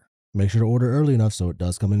have there. Make sure to order early enough so it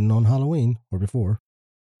does come in on Halloween or before.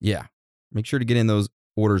 Yeah. Make sure to get in those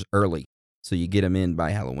orders early so you get them in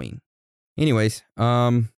by Halloween. Anyways,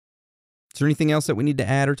 is there anything else that we need to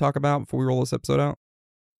add or talk about before we roll this episode out?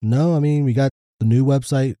 No, I mean, we got the new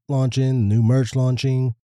website launching, new merch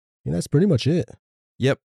launching. And that's pretty much it.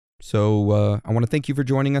 Yep. So I want to thank you for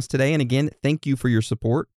joining us today. And again, thank you for your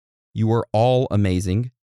support. You are all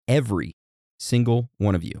amazing. Every single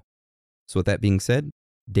one of you. So with that being said,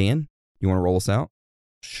 Dan, you want to roll us out?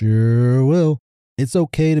 Sure will. It's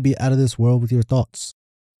okay to be out of this world with your thoughts.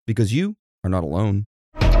 Because you are not alone.